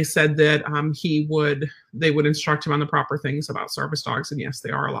 And they said that they would instruct him on the proper things about service dogs. And yes,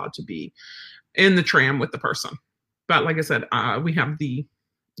 they are allowed to be in the tram with the person. But like I said, we have the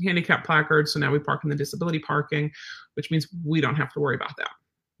handicap placard. So now we park in the disability parking, which means we don't have to worry about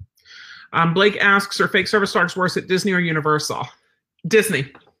that. Blake asks, are fake service dogs worse at Disney or Universal?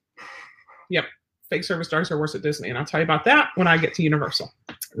 Disney. Yep. Fake service dogs are worse at Disney. And I'll tell you about that when I get to Universal.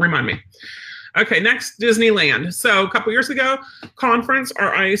 Remind me. Okay, next, Disneyland. So a couple years ago, conference,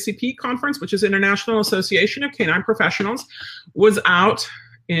 our IACP conference, which is International Association of Canine Professionals, was out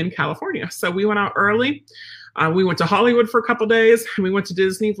in California. So we went out early. We went to Hollywood for a couple days, and we went to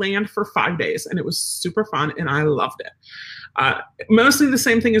Disneyland for 5 days, and it was super fun, and I loved it. Mostly the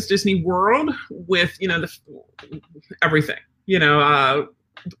same thing as Disney World with, everything, the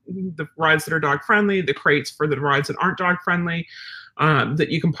rides that are dog friendly, the crates for the rides that aren't dog friendly, that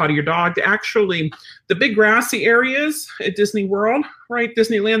you can potty your dog. Actually, the big grassy areas at Disney World, right?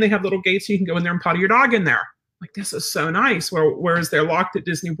 Disneyland, they have little gates so you can go in there and potty your dog in there. Like, this is so nice. Whereas they're locked at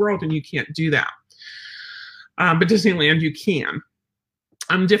Disney World and you can't do that. But Disneyland, you can.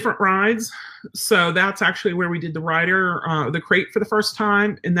 Different rides. So that's actually where we did the crate for the first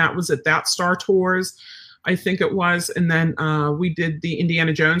time. And that was at That Star Tours, I think it was. And then we did the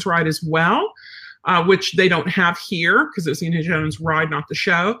Indiana Jones ride as well, which they don't have here because it was the Indiana Jones ride, not the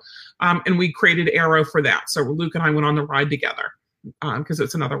show. And we created Arrow for that. So Luke and I went on the ride together because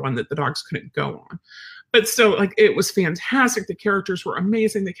it's another one that the dogs couldn't go on. But still, it was fantastic. The characters were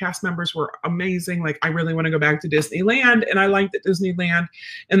amazing. The cast members were amazing. I really want to go back to Disneyland. And I like that Disneyland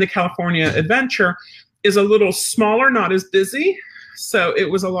and the California Adventure is a little smaller, not as busy. So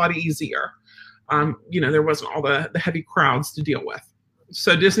it was a lot easier. There wasn't all the heavy crowds to deal with.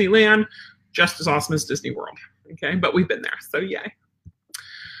 So Disneyland, just as awesome as Disney World. Okay, but we've been there. So yay.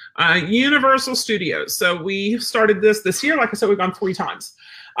 Universal Studios. So we started this year. Like I said, we've gone 3 times.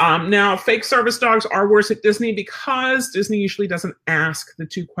 Now, fake service dogs are worse at Disney because Disney usually doesn't ask the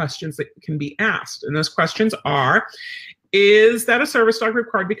 2 questions that can be asked. And those questions are, is that a service dog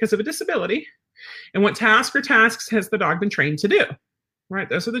required because of a disability? And what task or tasks has the dog been trained to do? Right?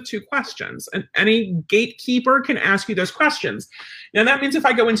 Those are the 2 questions. And any gatekeeper can ask you those questions. Now, that means if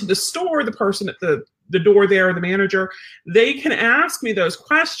I go into the store, the person at the door there, the manager, they can ask me those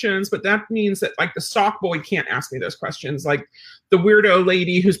questions, but that means that the stock boy can't ask me those questions. Like the weirdo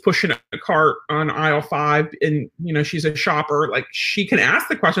lady who's pushing a cart on aisle 5 and, she's a shopper, she can ask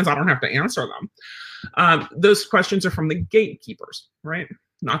the questions. I don't have to answer them. Those questions are from the gatekeepers, right?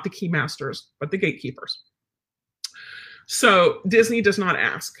 Not the key masters, but the gatekeepers. So Disney does not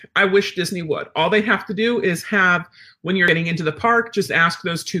ask. I wish Disney would. All they have to do is have, when you're getting into the park, just ask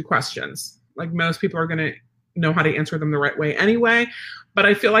those 2 questions. Like most people are going to know how to answer them the right way anyway, but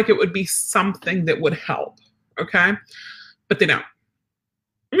I feel like it would be something that would help. Okay. But they don't,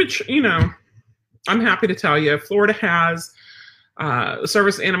 which, I'm happy to tell you, Florida has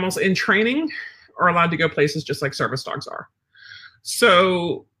service animals in training are allowed to go places just like service dogs are.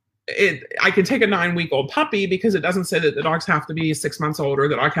 So I can take a 9-week-old puppy because it doesn't say that the dogs have to be 6 months old, or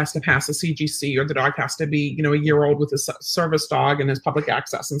the dog has to pass a CGC, or the dog has to be, a year old with a service dog and his public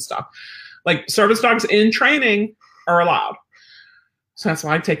access and stuff. Like service dogs in training are allowed. So that's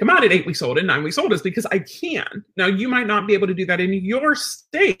why I take them out at 8 weeks old and 9 weeks old, is because I can. Now, you might not be able to do that in your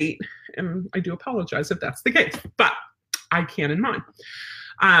state, and I do apologize if that's the case, but I can in mine.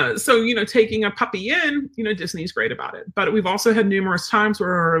 So, taking a puppy in, Disney's great about it. But we've also had numerous times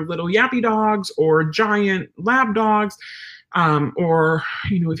where little yappy dogs or giant lab dogs, or,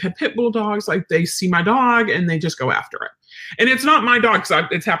 we've had pit bull dogs, like they see my dog and they just go after it. And it's not my dog, because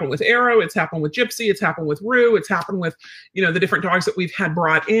it's happened with Arrow, it's happened with Gypsy, it's happened with Rue, it's happened with, the different dogs that we've had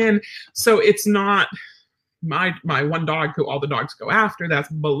brought in. So it's not my one dog who all the dogs go after.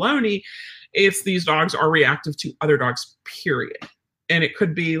 That's baloney. It's these dogs are reactive to other dogs, period. And it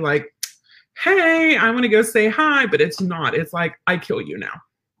could be like, hey, I want to go say hi, but it's not. It's like, I kill you now.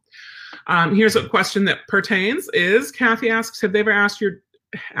 Here's a question that pertains is, Kathy asks, have they ever asked you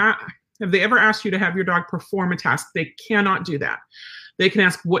to have your dog perform a task? They cannot do that. They can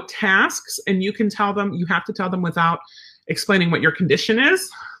ask what tasks, and you have to tell them without explaining what your condition is,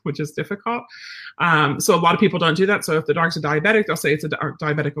 which is difficult. So a lot of people don't do that. So if the dog's a diabetic, they'll say it's a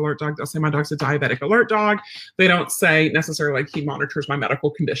diabetic alert dog. They'll say my dog's a diabetic alert dog. They don't say necessarily like he monitors my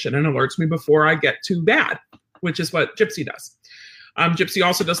medical condition and alerts me before I get too bad, which is what Gypsy does. Gypsy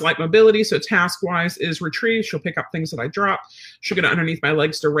also does light mobility. So task-wise is retrieve. She'll pick up things that I drop. She'll get underneath my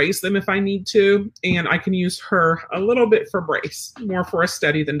legs to raise them if I need to. And I can use her a little bit for brace, more for a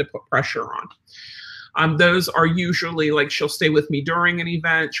steady than to put pressure on. Those are usually like she'll stay with me during an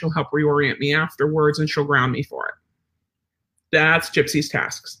event, she'll help reorient me afterwards, and she'll ground me for it. That's Gypsy's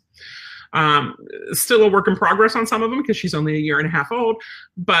tasks. Still a work in progress on some of them because she's only 1.5 years old,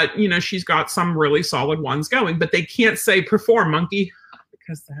 but she's got some really solid ones going. But they can't say perform, monkey,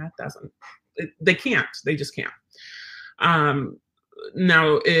 because they can't. They just can't.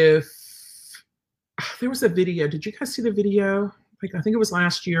 Now, if there was a video, did you guys see the video? Like, I think it was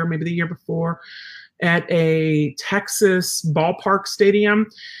last year, maybe the year before, at a Texas ballpark stadium,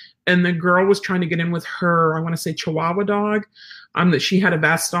 and the girl was trying to get in with her, I want to say Chihuahua dog, that she had a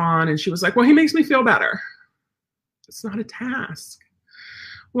vest on, and she was like, well, he makes me feel better. It's not a task.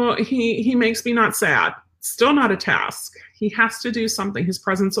 Well, he makes me not sad. Still not a task. He has to do something. His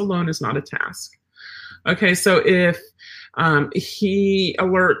presence alone is not a task. Okay, so if he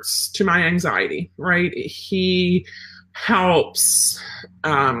alerts to my anxiety, right? He helps,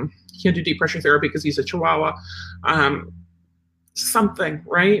 he can do deep pressure therapy because he's a Chihuahua, something,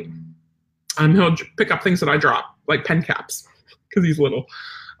 right? He'll pick up things that I drop, like pen caps, because he's little.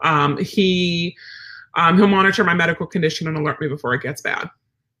 He'll monitor my medical condition and alert me before it gets bad.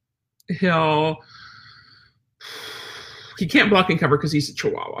 He can't block and cover because he's a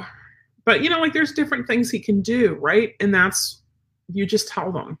Chihuahua. But, there's different things he can do, right? And that's, you just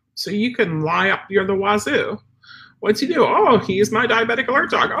tell them. So you can lie up the wazoo. What's he do? Oh, he's my diabetic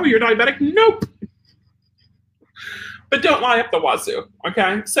alert dog. Oh, you're diabetic? Nope. But don't lie up the wazoo,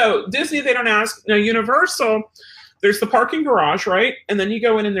 okay? So Disney, they don't ask. Now, Universal, there's the parking garage, right? And then you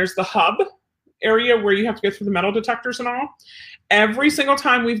go in and there's the hub area where you have to go through the metal detectors and all. Every single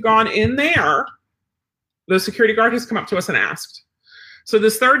time we've gone in there, the security guard has come up to us and asked. So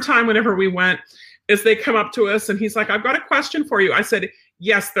this third time, whenever we went, is they come up to us and he's like, I've got a question for you. I said,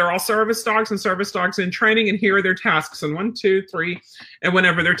 yes, they're all service dogs and service dogs in training, and here are their tasks. And 1, 2, 3, and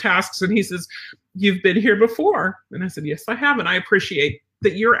whenever their tasks. And he says, you've been here before. And I said, yes, I have. And I appreciate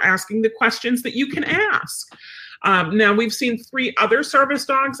that you're asking the questions that you can ask. Now, we've seen 3 other service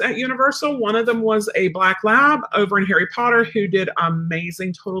dogs at Universal. One of them was a black lab over in Harry Potter who did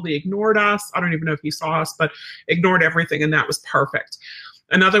amazing, totally ignored us. I don't even know if he saw us, but ignored everything, and that was perfect.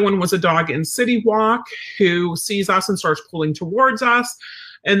 Another one was a dog in City Walk who sees us and starts pulling towards us.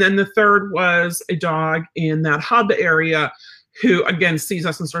 And then the third was a dog in that hub area who, again, sees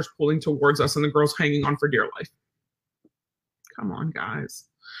us and starts pulling towards us, and the girl's hanging on for dear life. Come on, guys.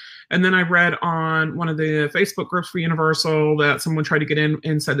 And then I read on one of the Facebook groups for Universal that someone tried to get in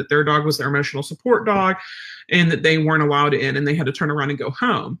and said that their dog was their emotional support dog and that they weren't allowed in and they had to turn around and go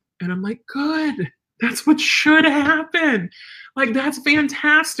home. And I'm like, good. That's what should happen. Like, that's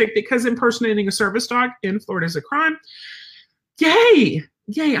fantastic, because impersonating a service dog in Florida is a crime. Yay!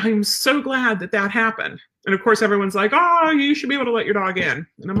 Yay! I'm so glad that that happened. And of course, everyone's like, "Oh, you should be able to let your dog in."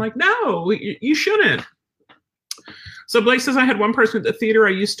 And I'm like, "No, you shouldn't." So Blake says, I had one person at the theater I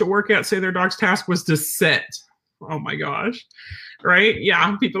used to work at say their dog's task was to sit. Oh my gosh. Right?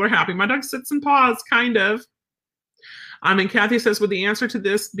 Yeah, people are happy. My dog sits and paws, kind of. And Kathy says, would the answer to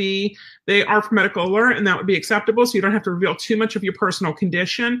this be they are for medical alert and that would be acceptable so you don't have to reveal too much of your personal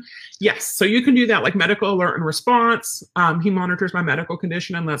condition? Yes, so you can do that like medical alert and response. He monitors my medical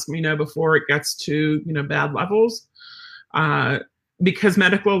condition and lets me know before it gets to, bad levels. Because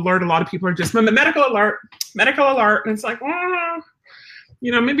medical alert, a lot of people are just medical alert. And it's like,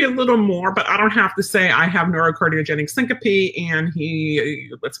 maybe a little more, but I don't have to say I have neurocardiogenic syncope and he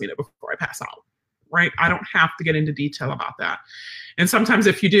lets me know before I pass out, right? I don't have to get into detail about that. And sometimes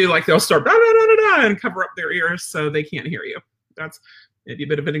if you do, like they'll start and cover up their ears so they can't hear you. That's maybe a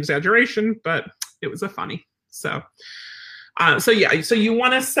bit of an exaggeration, but it was a funny. So you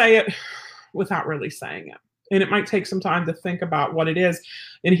want to say it without really saying it. And it might take some time to think about what it is.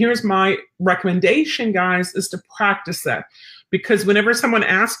 And here's my recommendation, guys, is to practice it. Because whenever someone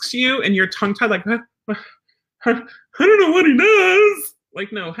asks you and you're tongue-tied, like, I don't know what he does.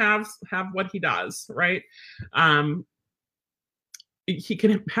 Like, no, have what he does, right? He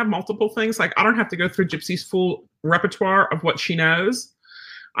can have multiple things. Like, I don't have to go through Gypsy's full repertoire of what she knows.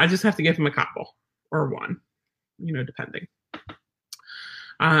 I just have to give him a couple or one, depending.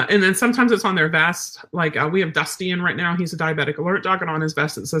 And then sometimes it's on their vest. Like we have Dusty in right now. He's a diabetic alert dog. And on his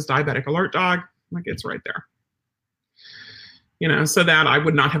vest, it says diabetic alert dog. Like it's right there. So that I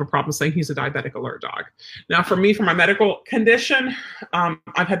would not have a problem saying he's a diabetic alert dog. Now for me, for my medical condition,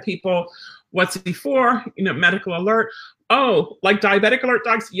 I've had people, what's he for? Medical alert. Oh, like diabetic alert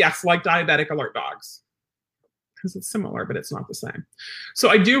dogs? Yes, like diabetic alert dogs. Because it's similar, but it's not the same. So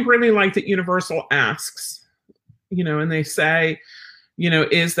I do really like that Universal asks, and they say,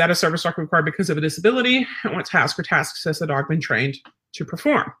 is that a service dog required because of a disability? And what task or tasks has the dog been trained to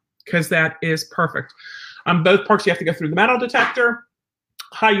perform? Because that is perfect. Both parts, you have to go through the metal detector.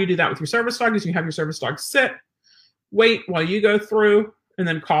 How you do that with your service dog is you have your service dog sit, wait while you go through, and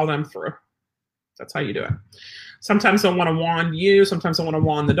then call them through. That's how you do it. Sometimes they'll want to wand you. Sometimes they'll want to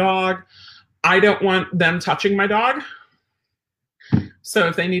wand the dog. I don't want them touching my dog. So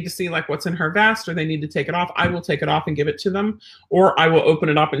if they need to see like what's in her vest or they need to take it off, I will take it off and give it to them. Or I will open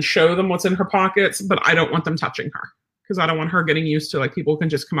it up and show them what's in her pockets, but I don't want them touching her because I don't want her getting used to like people can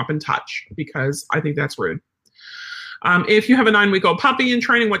just come up and touch because I think that's rude. If you have a 9-week-old puppy in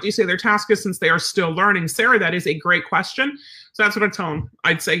training, what do you say their task is since they are still learning? Sarah, that is a great question. So that's what I tell them.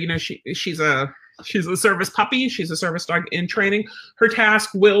 I'd say, she's a service puppy. She's a service dog in training. Her task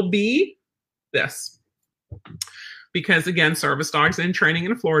will be this. Because again, service dogs in training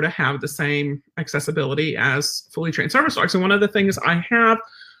in Florida have the same accessibility as fully trained service dogs. And one of the things I have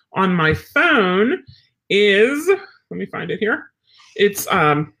on my phone is, let me find it here. It's,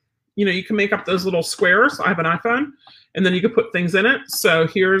 you can make up those little squares. I have an iPhone and then you can put things in it. So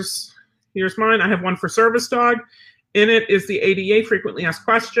here's mine. I have one for service dog. In it is the ADA frequently asked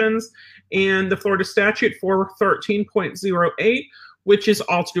questions and the Florida statute 413.08. which is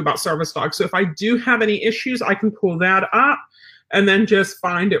all to do about service dogs. So if I do have any issues, I can pull that up and then just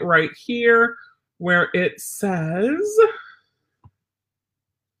find it right here where it says,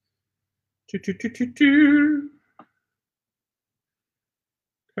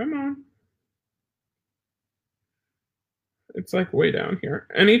 come on. It's like way down here.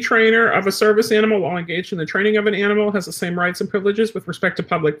 Any trainer of a service animal while engaged in the training of an animal has the same rights and privileges with respect to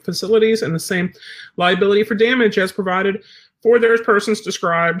public facilities and the same liability for damage as provided for those persons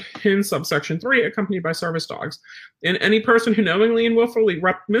described in subsection 3, accompanied by service dogs. And any person who knowingly and willfully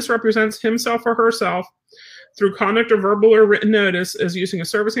misrepresents himself or herself through conduct or verbal or written notice as using a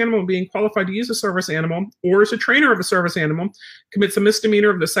service animal and being qualified to use a service animal or as a trainer of a service animal commits a misdemeanor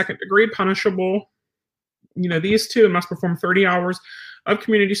of the 2nd degree punishable, these two, and must perform 30 hours of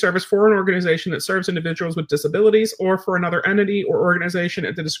community service for an organization that serves individuals with disabilities or for another entity or organization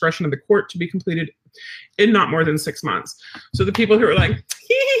at the discretion of the court to be completed in not more than 6 months. So the people who are like,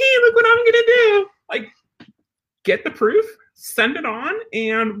 look what I'm going to do, like, get the proof, send it on,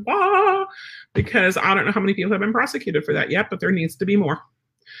 and because I don't know how many people have been prosecuted for that yet, but there needs to be more.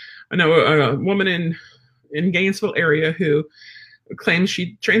 I know a woman in Gainesville area who claims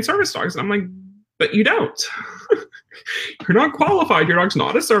she trained service dogs. And I'm like, but you don't. You're not qualified. Your dog's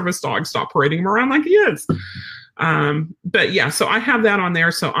not a service dog. Stop parading him around like he is. But yeah, so I have that on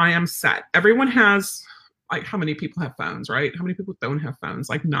there. So I am set. Everyone has, like, how many people have phones, right? How many people don't have phones?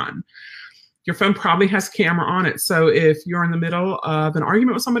 Like none. Your phone probably has camera on it. So if you're in the middle of an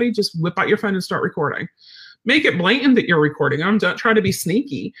argument with somebody, just whip out your phone and start recording. Make it blatant that you're recording them. Don't try to be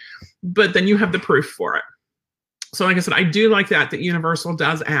sneaky, but then you have the proof for it. So like I said, I do like that Universal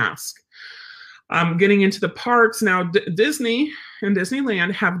does ask. Getting into the parks now, Disney and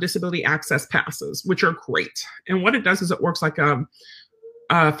Disneyland have disability access passes, which are great. And what it does is it works like a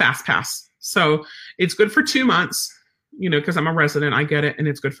fast pass. So it's good for 2 months, because I'm a resident, I get it. And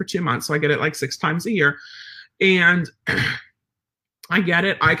it's good for 2 months. So I get it like 6 times a year. And I get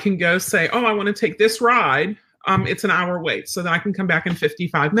it. I can go say, oh, I want to take this ride. It's an hour wait. So then I can come back in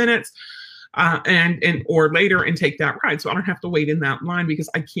 55 minutes or later and take that ride. So I don't have to wait in that line because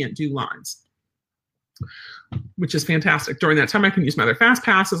I can't do lines, which is fantastic. During that time, I can use my other fast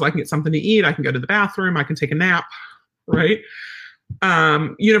passes. I can get something to eat. I can go to the bathroom. I can take a nap, right?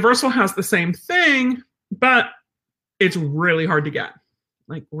 Universal has the same thing, but it's really hard to get,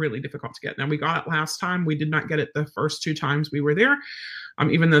 like really difficult to get. Now, we got it last time. We did not get it the first 2 times we were there.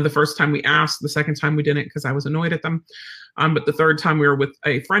 Even though the first time we asked, the second time we didn't because I was annoyed at them. But the third time we were with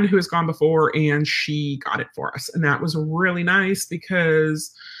a friend who has gone before and she got it for us. And that was really nice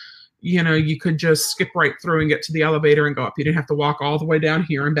because, you could just skip right through and get to the elevator and go up. You didn't have to walk all the way down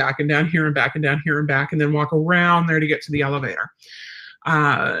here and back and down here and back and down here and back and then walk around there to get to the elevator.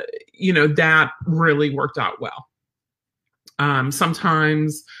 That really worked out well.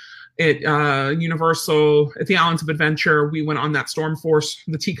 Sometimes at Universal, at the Islands of Adventure, we went on that Storm Force,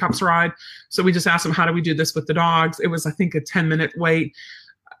 the teacups ride. So we just asked them, how do we do this with the dogs? It was, I think, a 10-minute wait.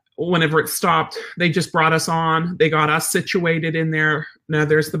 Whenever it stopped, they just brought us on. They got us situated in there. Now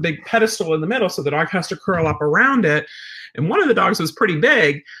there's the big pedestal in the middle, so the dog has to curl up around it. And one of the dogs was pretty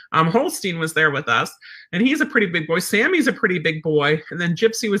big. Holstein was there with us, and he's a pretty big boy. Sammy's a pretty big boy. And then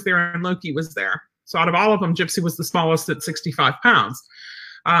Gypsy was there and Loki was there. So out of all of them, Gypsy was the smallest at 65 pounds.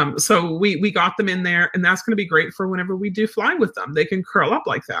 So we got them in there, and that's going to be great for whenever we do fly with them. They can curl up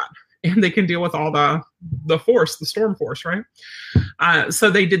like that, and they can deal with all the force, the storm force, right? So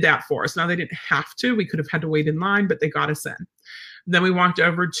they did that for us. Now, they didn't have to. We could have had to wait in line, but they got us in. Then we walked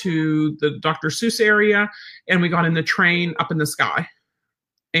over to the Dr. Seuss area, and we got in the train up in the sky.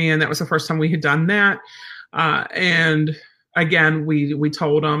 And that was the first time we had done that. And again, we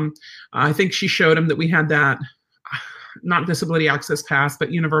told them, I think she showed them that we had that, not disability access pass,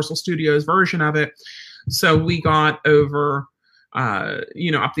 but Universal Studios version of it. So we got over,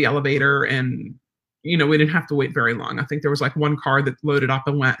 up the elevator, and, we didn't have to wait very long. I think there was like one car that loaded up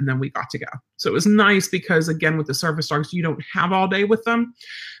and went, and then we got to go. So it was nice because, again, with the service dogs, you don't have all day with them.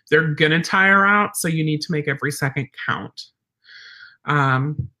 They're going to tire out. So you need to make every second count.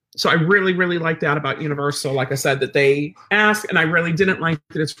 So I really, really like that about Universal. Like I said, that they ask, and I really didn't like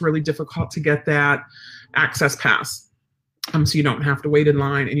that it's really difficult to get that access pass. So you don't have to wait in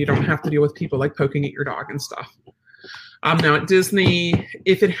line, and you don't have to deal with people like poking at your dog and stuff. Now at Disney,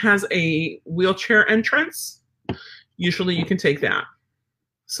 if it has a wheelchair entrance, usually you can take that.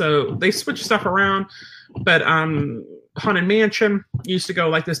 So they switch stuff around, but Haunted Mansion used to go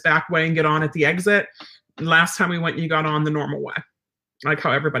like this back way and get on at the exit. Last time we went, you got on the normal way, like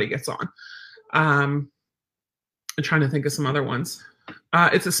how everybody gets on. I'm trying to think of some other ones.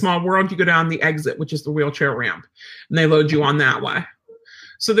 It's a Small World. You go down the exit, which is the wheelchair ramp, and they load you on that way.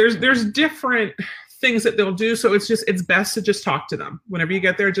 So there's different things that they'll do. So it's best to just talk to them. Whenever you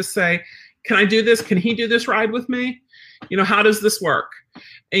get there, just say, can I do this? Can he do this ride with me? How does this work?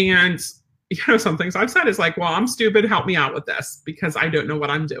 And, some things I've said is like, well, I'm stupid. Help me out with this because I don't know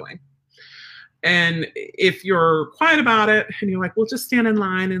what I'm doing. And if you're quiet about it and you're like, well, just stand in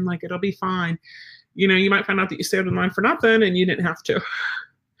line and like, it'll be fine. You might find out that you stayed in line for nothing and you didn't have to.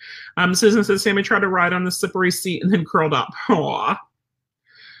 Susan says, Sammy tried to ride on the slippery seat and then curled up. Aww.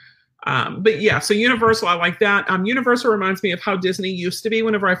 But yeah, so Universal, I like that. Universal reminds me of how Disney used to be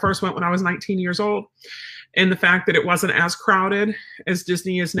whenever I first went when I was 19 years old. And the fact that it wasn't as crowded as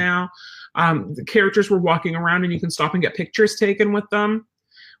Disney is now. The characters were walking around and you can stop and get pictures taken with them,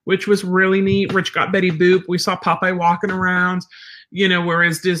 which was really neat. Rich got Betty Boop. We saw Popeye walking around,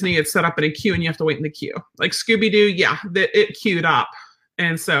 whereas Disney, it's set up in a queue and you have to wait in the queue. Like Scooby-Doo, yeah, it queued up.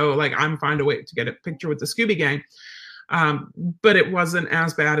 And so like, I'm fine to wait to get a picture with the Scooby Gang. But it wasn't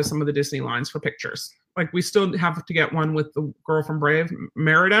as bad as some of the Disney lines for pictures. Like we still have to get one with the girl from Brave,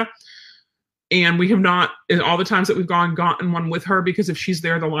 Merida. And we have not, all the times that we've gotten one with her, because if she's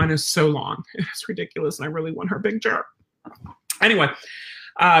there, the line is so long. It's ridiculous. And I really want her picture. Anyway,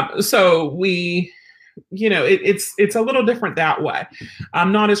 so we, it's a little different that way.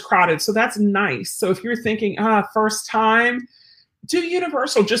 Not as crowded. So that's nice. So if you're thinking, first time, do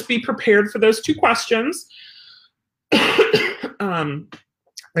Universal, just be prepared for those 2 questions.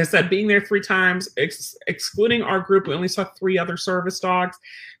 Like I said, being there 3 times, excluding our group, we only saw 3 other service dogs.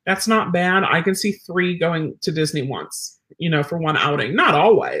 That's not bad. I can see 3 going to Disney once, for one outing. Not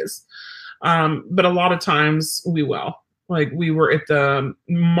always, but a lot of times we will. Like we were at the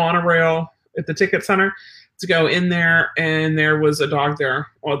monorail at the ticket center to go in there, and there was a dog there,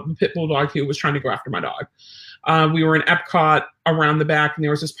 or the pit bull dog who was trying to go after my dog. We were in Epcot around the back, and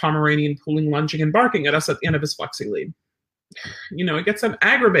there was this Pomeranian pulling, lunging, and barking at us at the end of his flexi lead. It gets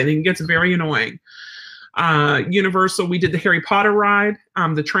aggravating. It gets very annoying. Universal, we did the Harry Potter ride,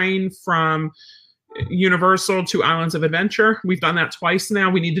 the train from Universal to Islands of Adventure. We've done that twice now.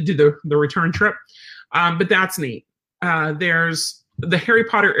 We need to do the return trip, but that's neat. There's the Harry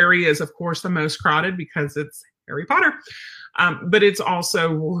Potter area is, of course, the most crowded because it's Harry Potter. But it's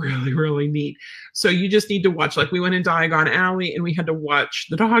also really, really neat. So you just need to watch. Like we went in Diagon Alley and we had to watch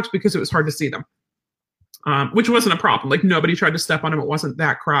the dogs because it was hard to see them, which wasn't a problem. Like nobody tried to step on them. It wasn't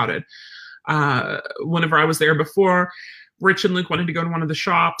that crowded. Whenever I was there before, Rich and Luke wanted to go in one of the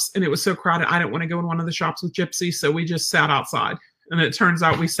shops and it was so crowded. I didn't want to go in one of the shops with Gypsy. So we just sat outside. And it turns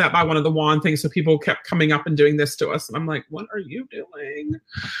out we sat by one of the wand things. So people kept coming up and doing this to us. And I'm like, what are you doing?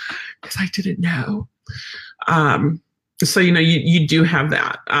 Because I didn't know. So, you do have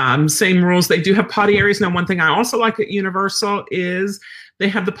that. Same rules. They do have potty areas. Now, one thing I also like at Universal is they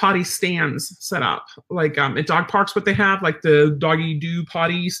have the potty stands set up. Like at dog parks, what they have, like the doggy do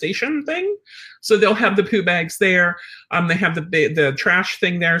potty station thing. So they'll have the poo bags there. They have the trash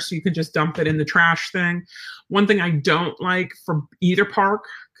thing there, so you can just dump it in the trash thing. One thing I don't like for either park,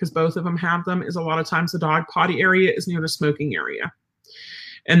 because both of them have them, is a lot of times the dog potty area is near the smoking area.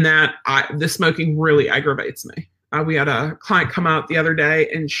 And the smoking really aggravates me. We had a client come out the other day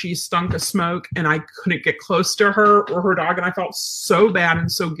and she stunk of smoke and I couldn't get close to her or her dog. And I felt so bad and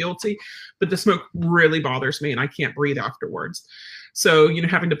so guilty, but the smoke really bothers me and I can't breathe afterwards. So,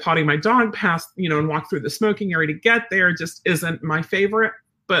 having to potty my dog past, and walk through the smoking area to get there just isn't my favorite,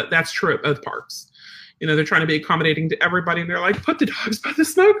 but that's true at both parks. They're trying to be accommodating to everybody and they're like, put the dogs by the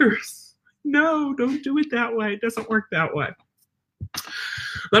smokers. No, don't do it that way. It doesn't work that way.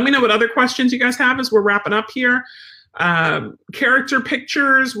 Let me know what other questions you guys have as we're wrapping up here. Character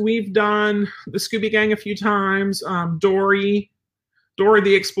pictures. We've done the Scooby Gang a few times. Dory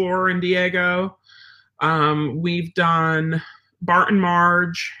the Explorer and Diego. We've done Bart and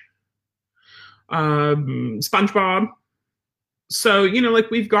Marge. SpongeBob. So,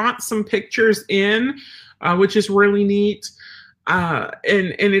 we've got some pictures in, which is really neat. And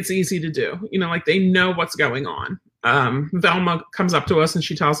it's easy to do. They know what's going on. Velma comes up to us and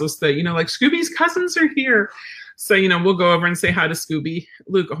she tells us that, Scooby's cousins are here. So, we'll go over and say hi to Scooby.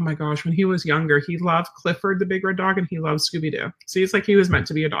 Luke, oh my gosh, when he was younger, he loved Clifford, the big red dog, and he loved Scooby-Doo. See, it's like he was meant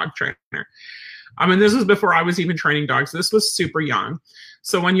to be a dog trainer. This was before I was even training dogs. This was super young.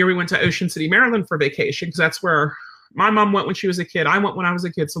 So one year we went to Ocean City, Maryland for vacation because that's where my mom went when she was a kid. I went when I was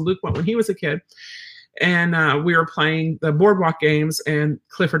a kid. So Luke went when he was a kid. And we were playing the boardwalk games and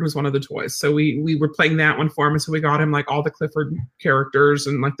Clifford was one of the toys. So we were playing that one for him. And so we got him like all the Clifford characters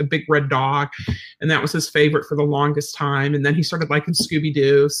and like the big red dog. And that was his favorite for the longest time. And then he started liking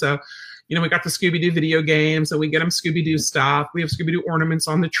Scooby-Doo. So, we got the Scooby-Doo video games and we get him Scooby-Doo stuff. We have Scooby-Doo ornaments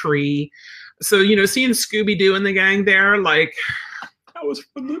on the tree. So, seeing Scooby-Doo and the gang there, like that was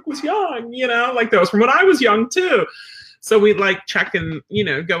when Luke was young, like that was from when I was young too. So we'd like check and,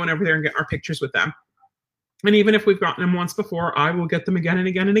 going over there and get our pictures with them. And even if we've gotten them once before, I will get them again and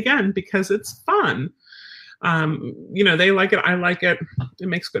again and again because it's fun. They like it. I like it. It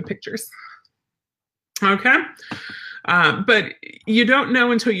makes good pictures. Okay. But you don't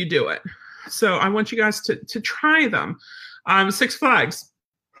know until you do it. So I want you guys to try them. Six Flags.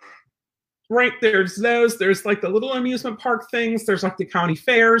 Right. There's those. There's like the little amusement park things. There's like the county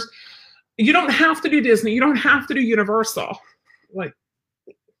fairs. You don't have to do Disney. You don't have to do Universal. Like,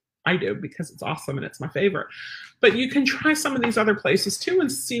 I do because it's awesome and it's my favorite. But you can try some of these other places too and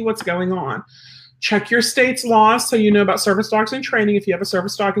see what's going on. Check your state's laws so you know about service dogs in training if you have a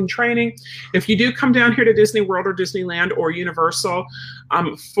service dog in training. If you do come down here to Disney World or Disneyland or Universal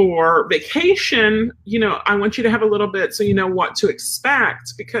for vacation, I want you to have a little bit so you know what to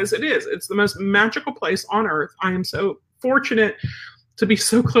expect because it's the most magical place on earth. I am so fortunate to be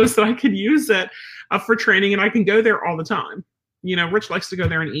so close that I could use it for training and I can go there all the time. Rich likes to go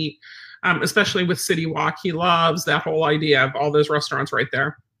there and eat, especially with City Walk. He loves that whole idea of all those restaurants right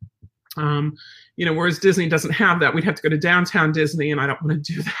there. Whereas Disney doesn't have that. We'd have to go to downtown Disney, and I don't want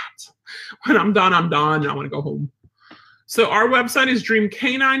to do that. When I'm done, I'm done. I want to go home. So our website is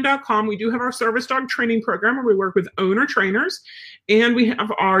dreamcanine.com. We do have our service dog training program where we work with owner trainers, and we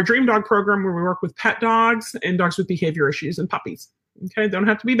have our Dream Dog program where we work with pet dogs and dogs with behavior issues and puppies. Okay, don't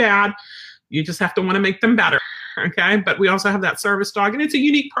have to be bad. You just have to want to make them better. Okay, but we also have that service dog, and it's a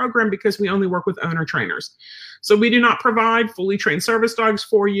unique program because we only work with owner trainers. So we do not provide fully trained service dogs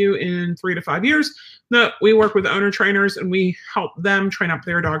for you in 3 to 5 years. No, we work with owner trainers and we help them train up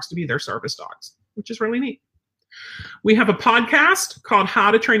their dogs to be their service dogs, which is really neat. We have a podcast called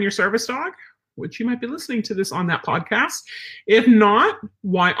How to Train Your Service Dog, which you might be listening to this on that podcast. If not,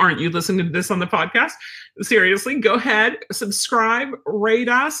 why aren't you listening to this on the podcast? Seriously, go ahead, subscribe, rate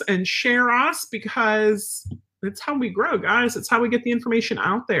us, and share us, because it's how we grow, guys. It's how we get the information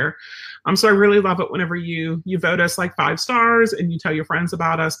out there. So I really love it whenever you vote us like 5 stars and you tell your friends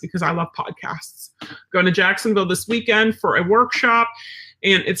about us, because I love podcasts. Going to Jacksonville this weekend for a workshop,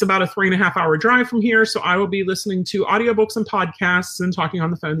 and it's about a 3.5 hour drive from here. So I will be listening to audiobooks and podcasts and talking on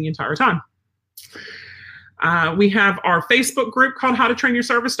the phone the entire time. We have our Facebook group called How to Train Your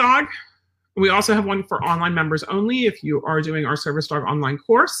Service Dog. We also have one for online members only if you are doing our service dog online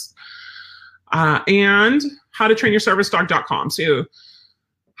course. And howtotrainyourservicedog.com. So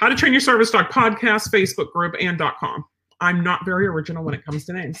How to Train Your Service Dog podcast, Facebook group, and .com. I'm not very original when it comes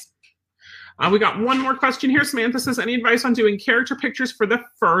to names. We got one more question here. Samantha says, any advice on doing character pictures for the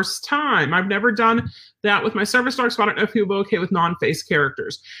first time? I've never done that with my service dog, so I don't know if you'll be okay with non-face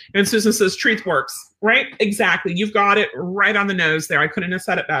characters. And Susan says, treats works, right? Exactly. You've got it right on the nose there. I couldn't have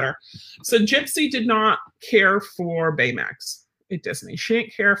said it better. So Gypsy did not care for Baymax at Disney. She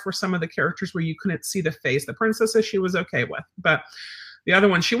didn't care for some of the characters where you couldn't see the face. The princesses she was okay with, but the other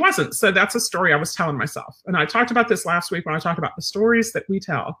one she wasn't. So that's a story I was telling myself. And I talked about this last week when I talked about the stories that we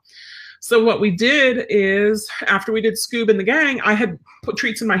tell. So what we did is, after we did Scoob and the gang, I had put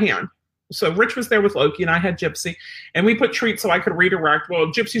treats in my hand. So Rich was there with Loki and I had Gypsy, and we put treats so I could redirect. Well,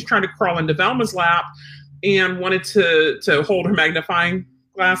 Gypsy's trying to crawl into Velma's lap and wanted to hold her magnifying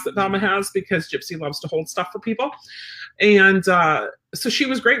glass that Velma has, because Gypsy loves to hold stuff for people. And so she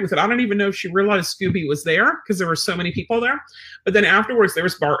was great with it. I don't even know if she realized Scooby was there, because there were so many people there. But then afterwards, there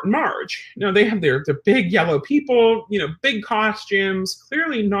was Bart and Marge. You know, they have their big yellow people, you know, big costumes,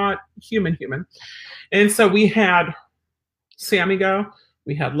 clearly not human. And so we had Sammy go,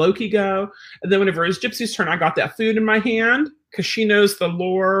 we had Loki go. And then whenever it was Gypsy's turn, I got that food in my hand, because she knows the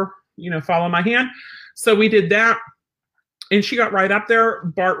lore, you know, follow my hand. So we did that. And she got right up there.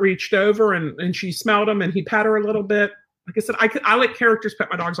 Bart reached over and she smelled him, and he pat her a little bit. Like I said, I let characters pet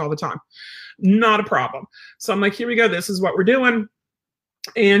my dogs all the time. Not a problem. So I'm like, here we go. This is what we're doing.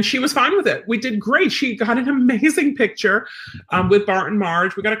 And she was fine with it. We did great. She got an amazing picture with Bart and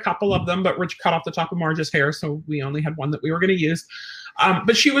Marge. We got a couple of them, but Rich cut off the top of Marge's hair, so we only had one that we were going to use.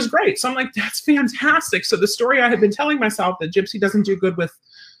 But she was great. So I'm like, that's fantastic. So the story I had been telling myself, that Gypsy doesn't do good with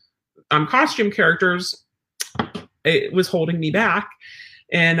costume characters, it was holding me back.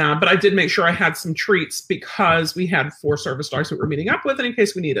 And but I did make sure I had some treats, because we had 4 service dogs that we were meeting up with, and in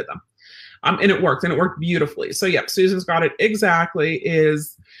case we needed them. And it worked beautifully. So yep, Susan's got it exactly,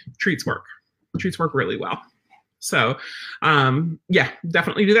 is treats work. Treats work really well. So yeah,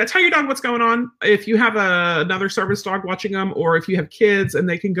 definitely do that. Tell your dog what's going on. If you have another service dog watching them, or if you have kids and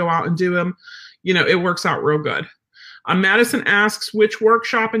they can go out and do them, you know, it works out real good. Madison asks, which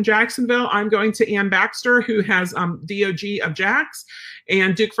workshop in Jacksonville? I'm going to Ann Baxter, who has DOG of Jax,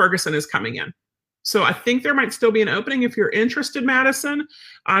 and Duke Ferguson is coming in. So I think there might still be an opening if you're interested, Madison.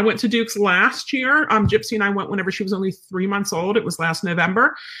 I went to Duke's last year. Gypsy and I went whenever she was only 3 months old. It was last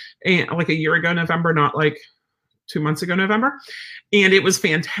November, and like a year ago November, not like 2 months ago November. And it was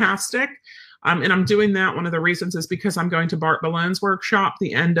fantastic. And I'm doing that. One of the reasons is because I'm going to Bart Ballone's workshop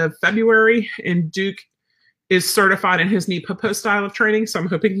the end of February, and Duke is certified in his knee popo style of training. So I'm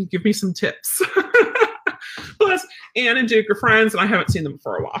hoping he can give me some tips. Plus, Ann and Duke are friends, and I haven't seen them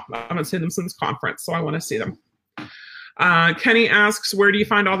for a while. I haven't seen them since conference, so I want to see them. Kenny asks, where do you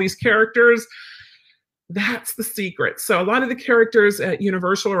find all these characters? That's the secret. So a lot of the characters at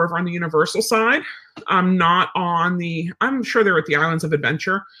Universal are over on the Universal side. Not on the, I'm sure they're at the Islands of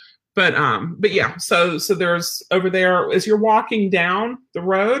Adventure. But yeah, so there's over there, as you're walking down the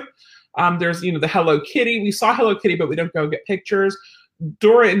road, there's, you know, the Hello Kitty. We saw Hello Kitty, but we don't go get pictures.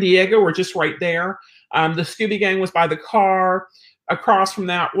 Dora and Diego were just right there. The Scooby Gang was by the car. Across from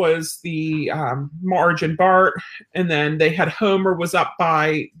that was the Marge and Bart. And then they had Homer was up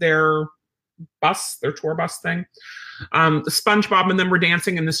by their bus, their tour bus thing. The SpongeBob and them were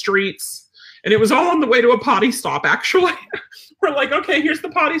dancing in the streets. And it was all on the way to a potty stop, actually. We're like, okay, here's the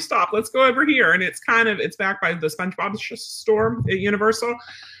potty stop. Let's go over here. And it's back by the SpongeBob store at Universal.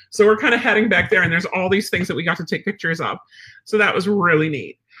 So we're kind of heading back there, and there's all these things that we got to take pictures of. So that was really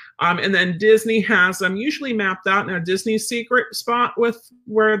neat. And then Disney has them usually mapped out in a Disney secret spot with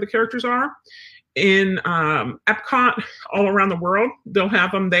where the characters are. in Epcot all around the world. They'll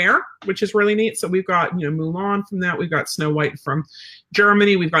have them there, which is really neat. So we've got, Mulan from that. We've got Snow White from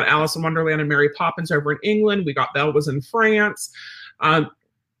Germany. We've got Alice in Wonderland and Mary Poppins over in England. We got Belle was in France.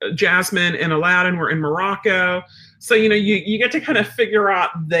 Jasmine and Aladdin were in Morocco. So, you get to kind of figure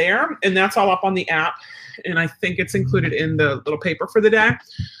out there, and that's all up on the app. And I think it's included in the little paper for the day.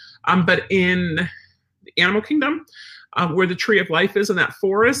 But in the Animal Kingdom, where the Tree of Life is in that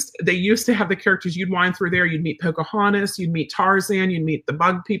forest, they used to have the characters. You'd wind through there. You'd meet Pocahontas. You'd meet Tarzan. You'd meet the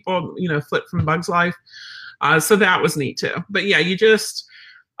bug people, Flip from Bug's Life. So that was neat too. But yeah,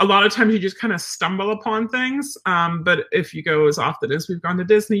 a lot of times you just kind of stumble upon things. But if you go as often as we've gone to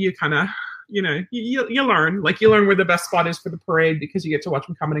Disney, you kind of, you learn. Like, you learn where the best spot is for the parade because you get to watch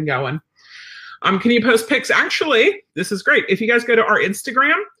them coming and going. Can you post pics? Actually, this is great. If you guys go to our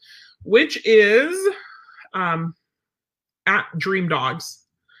Instagram, which is at Dream Dogs,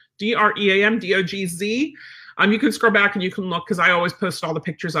 DreamDogz. You can scroll back and you can look, because I always post all the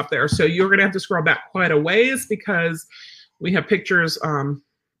pictures up there. So you're going to have to scroll back quite a ways because we have pictures.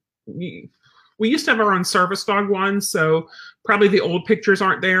 We used to have our own service dog ones, so probably the old pictures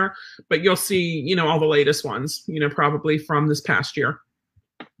aren't there, but you'll see, all the latest ones, probably from this past year.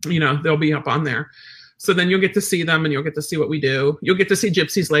 They'll be up on there. So then you'll get to see them and you'll get to see what we do. You'll get to see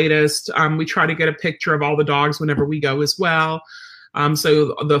Gypsy's latest. We try to get a picture of all the dogs whenever we go as well.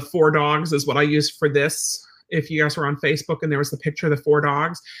 So the 4 dogs is what I used for this. If you guys were on Facebook and there was the picture of the 4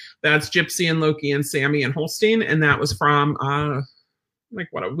 dogs, that's Gypsy and Loki and Sammy and Holstein. And that was from a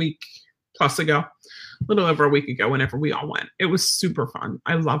week plus ago, a little over a week ago, whenever we all went. It was super fun.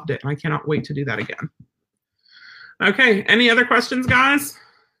 I loved it. And I cannot wait to do that again. Okay. Any other questions, guys?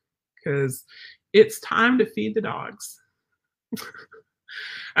 Because it's time to feed the dogs.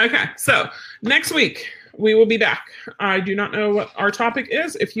 Okay, so next week we will be back. I do not know what our topic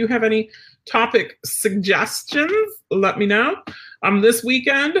is. If you have any topic suggestions, let me know. This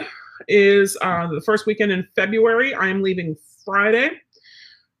weekend is the first weekend in February. I am leaving Friday,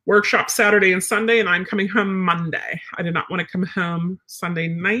 workshop Saturday and Sunday, and I'm coming home Monday. I did not want to come home Sunday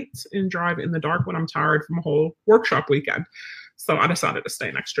night and drive in the dark when I'm tired from a whole workshop weekend. So I decided to stay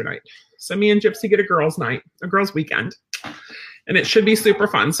an extra night. So me and Gypsy get a girls' night, a girls' weekend. And it should be super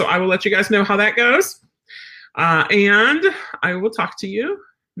fun. So I will let you guys know how that goes. And I will talk to you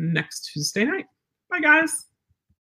next Tuesday night. Bye, guys.